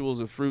residuals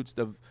of fruits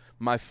of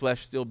my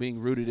flesh still being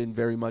rooted in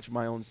very much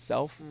my own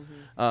self,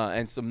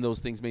 and some of those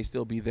things may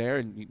still be there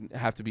and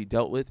have to be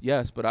dealt with,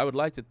 yes. But I would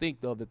like to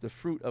think, though, that the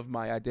fruit of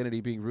my identity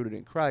being rooted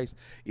in Christ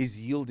is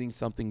yielding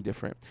something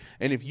different.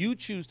 And if you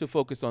choose to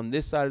focus on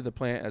this side of the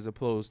plant as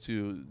opposed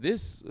to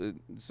this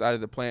side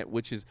of the plant,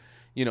 which is,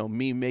 you know,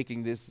 me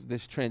making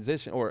this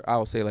transition, or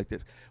I'll say it like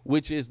this,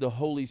 which is the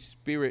Holy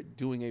Spirit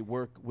doing a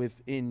work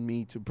within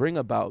me to bring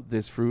about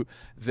this fruit,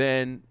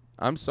 then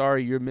I'm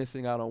sorry, you're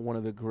missing out on one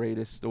of the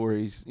greatest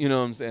stories, you know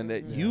what I'm saying,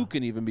 that you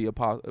can even be a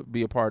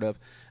part of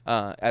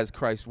as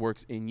Christ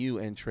works in you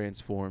and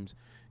transforms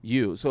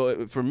you.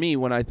 So for me,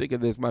 when I think of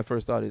this, my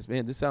first thought is,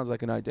 man, this sounds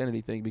like an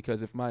identity thing,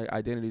 because if my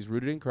identity is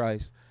rooted in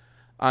Christ,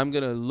 I'm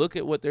going to look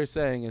at what they're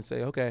saying and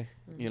say, okay,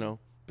 you know,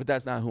 but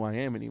that's not who I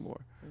am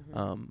anymore.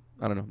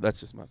 I don't know. That's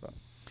just my thought.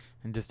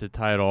 And just to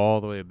tie it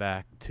all the way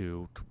back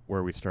to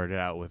where we started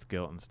out with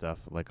guilt and stuff,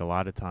 like a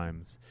lot of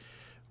times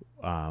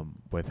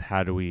with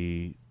how do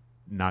we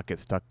not get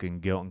stuck in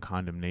guilt and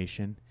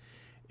condemnation,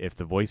 if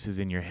the voices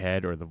in your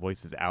head or the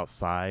voices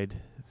outside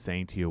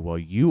saying to you, well,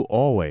 you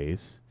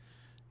always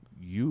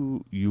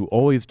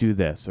do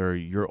this, or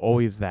you're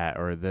always that,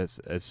 or this,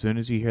 as soon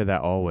as you hear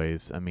that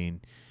always, I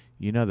mean,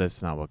 you know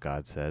that's not what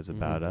God says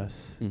about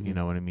us. You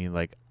know what I mean?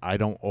 Like, I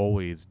don't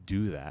always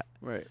do that.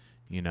 Right.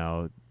 You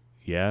know,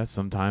 yeah,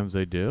 sometimes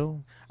I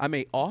do. I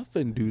may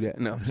often do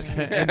that. No, I'm just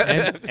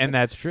kidding. and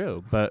that's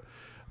true. But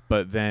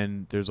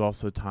then there's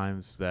also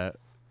times that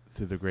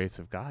through the grace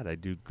of God, I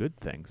do good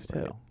things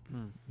too.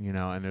 Right. You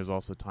know, and there's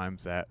also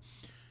times that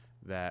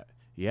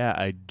yeah,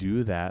 I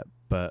do that,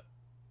 but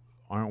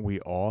aren't we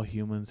all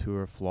humans who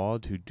are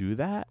flawed who do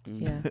that?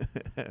 Yeah.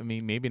 I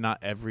mean, maybe not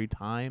every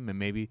time, and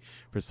maybe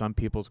for some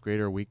people's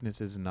greater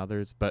weaknesses than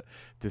others, but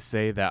to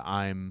say that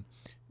I'm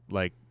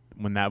like,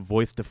 when that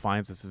voice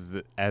defines us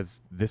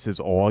as this is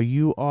all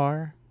you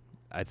are,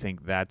 I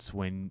think that's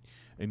when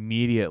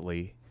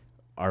immediately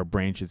our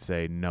brain should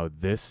say, no,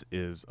 this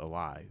is a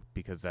lie,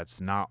 because that's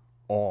not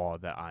all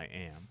that I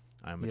am.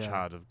 I'm a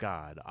child of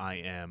God. I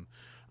am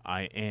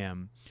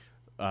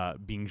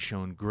being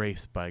shown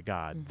grace by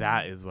God.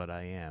 That is what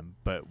I am.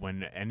 But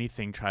when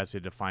anything tries to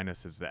define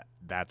us as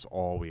that's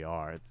all we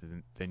are,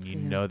 then you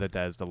know that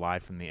is the lie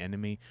from the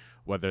enemy,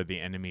 whether the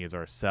enemy is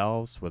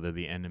ourselves, whether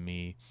the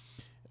enemy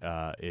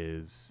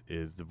is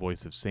the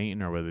voice of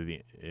Satan, or whether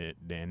the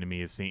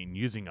enemy is Satan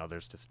using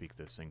others to speak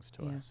those things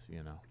to us,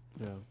 you know.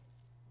 Yeah.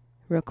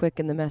 Real quick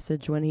in the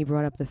message, when he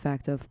brought up the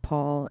fact of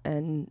Paul,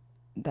 and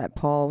that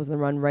Paul was the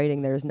one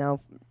writing, there is now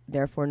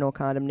therefore no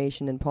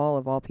condemnation, and Paul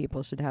of all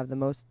people should have the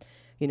most,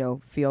 you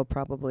know, feel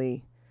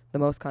probably the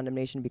most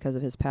condemnation because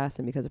of his past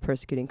and because of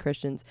persecuting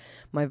Christians.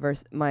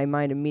 My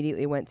mind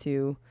immediately went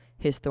to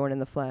his thorn in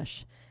the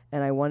flesh,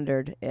 and I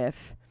wondered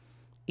if,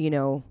 you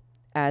know,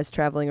 as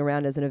traveling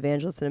around as an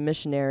evangelist and a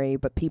missionary,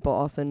 but people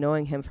also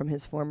knowing him from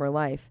his former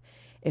life,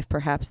 if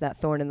perhaps that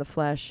thorn in the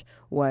flesh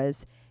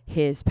was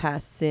his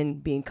past sin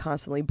being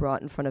constantly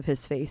brought in front of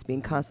his face,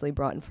 being constantly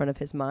brought in front of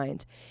his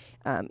mind.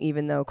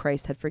 Even though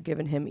Christ had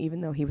forgiven him,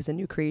 even though he was a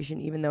new creation,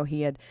 even though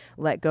he had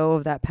let go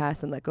of that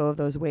past and let go of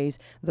those ways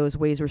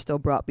were still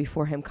brought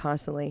before him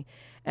constantly.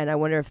 And I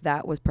wonder if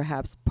that was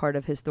perhaps part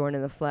of his thorn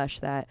in the flesh,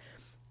 that,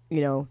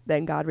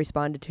 then God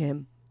responded to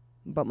him,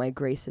 but my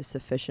grace is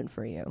sufficient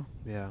for you.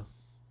 Yeah.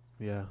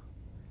 Yeah.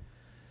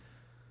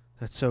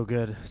 That's so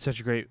good. Such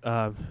a great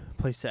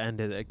place to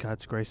end it, that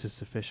God's grace is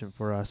sufficient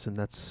for us. And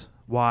that's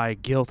why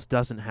guilt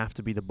doesn't have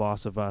to be the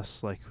boss of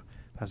us. Like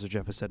Pastor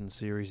Jeff has said in the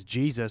series,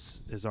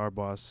 Jesus is our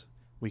boss.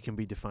 We can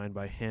be defined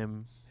by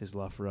him, his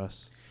love for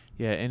us.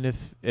 Yeah, and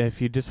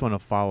if you just want to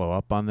follow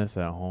up on this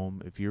at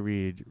home, if you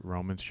read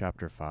Romans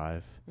chapter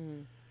 5,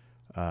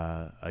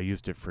 I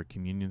used it for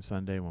Communion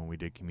Sunday when we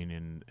did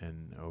communion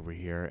and over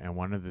here. And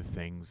one of the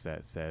things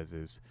that says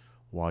is,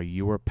 while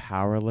you were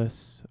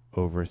powerless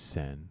over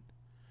sin,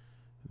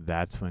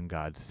 that's when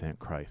God sent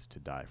Christ to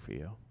die for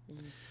you.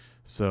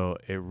 So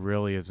it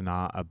really is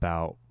not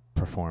about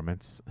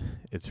performance.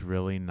 It's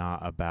really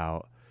not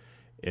about,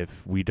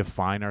 if we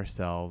define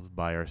ourselves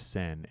by our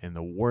sin in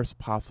the worst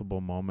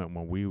possible moment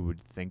when we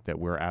would think that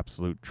we're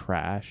absolute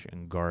trash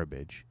and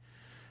garbage,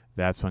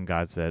 that's when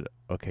God said,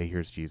 okay,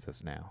 here's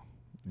Jesus now.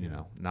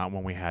 Not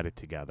when we had it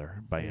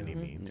together by any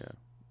means.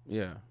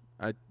 Yeah.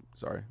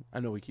 Sorry, I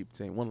know we keep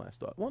saying one last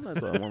thought.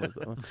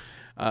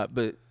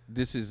 But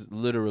this is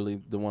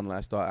literally the one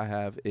last thought I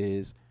have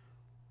is,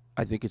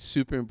 I think it's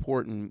super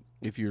important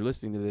if you're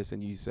listening to this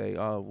and you say,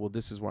 oh, well,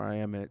 this is where I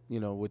am at,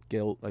 with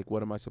guilt. Like,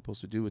 what am I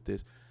supposed to do with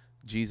this?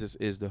 Jesus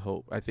is the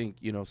hope. I think,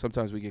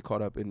 sometimes we get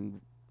caught up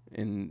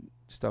in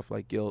stuff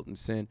like guilt and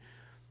sin.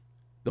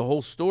 The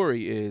whole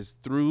story is,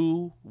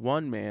 through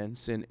one man,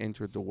 sin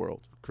entered the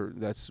world.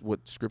 That's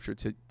what Scripture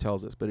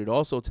tells us. But it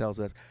also tells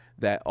us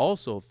that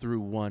also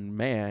through one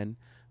man,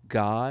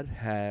 God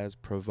has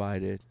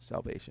provided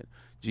salvation.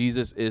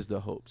 Jesus is the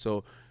hope.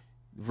 So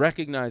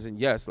recognizing,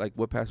 yes, like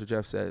what Pastor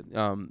Jeff said,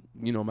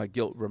 my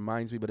guilt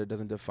reminds me, but it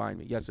doesn't define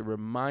me. Yes, it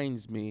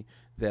reminds me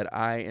that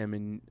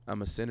I'm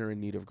a sinner in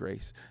need of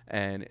grace.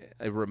 And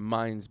it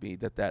reminds me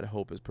that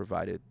hope is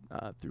provided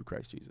through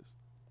Christ Jesus.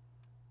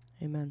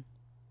 Amen.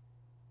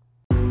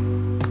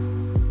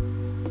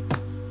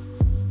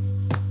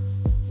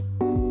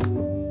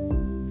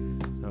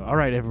 All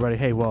right, everybody.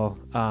 Hey, well,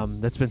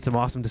 that's been some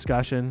awesome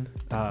discussion.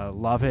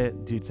 Love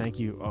it. Dude, thank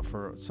you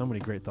for so many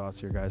great thoughts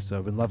here, guys. So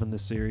I've been loving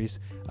this series.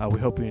 We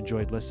hope you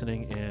enjoyed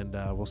listening, and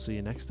we'll see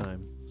you next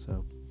time.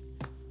 So,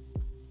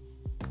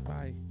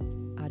 bye.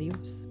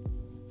 Adios.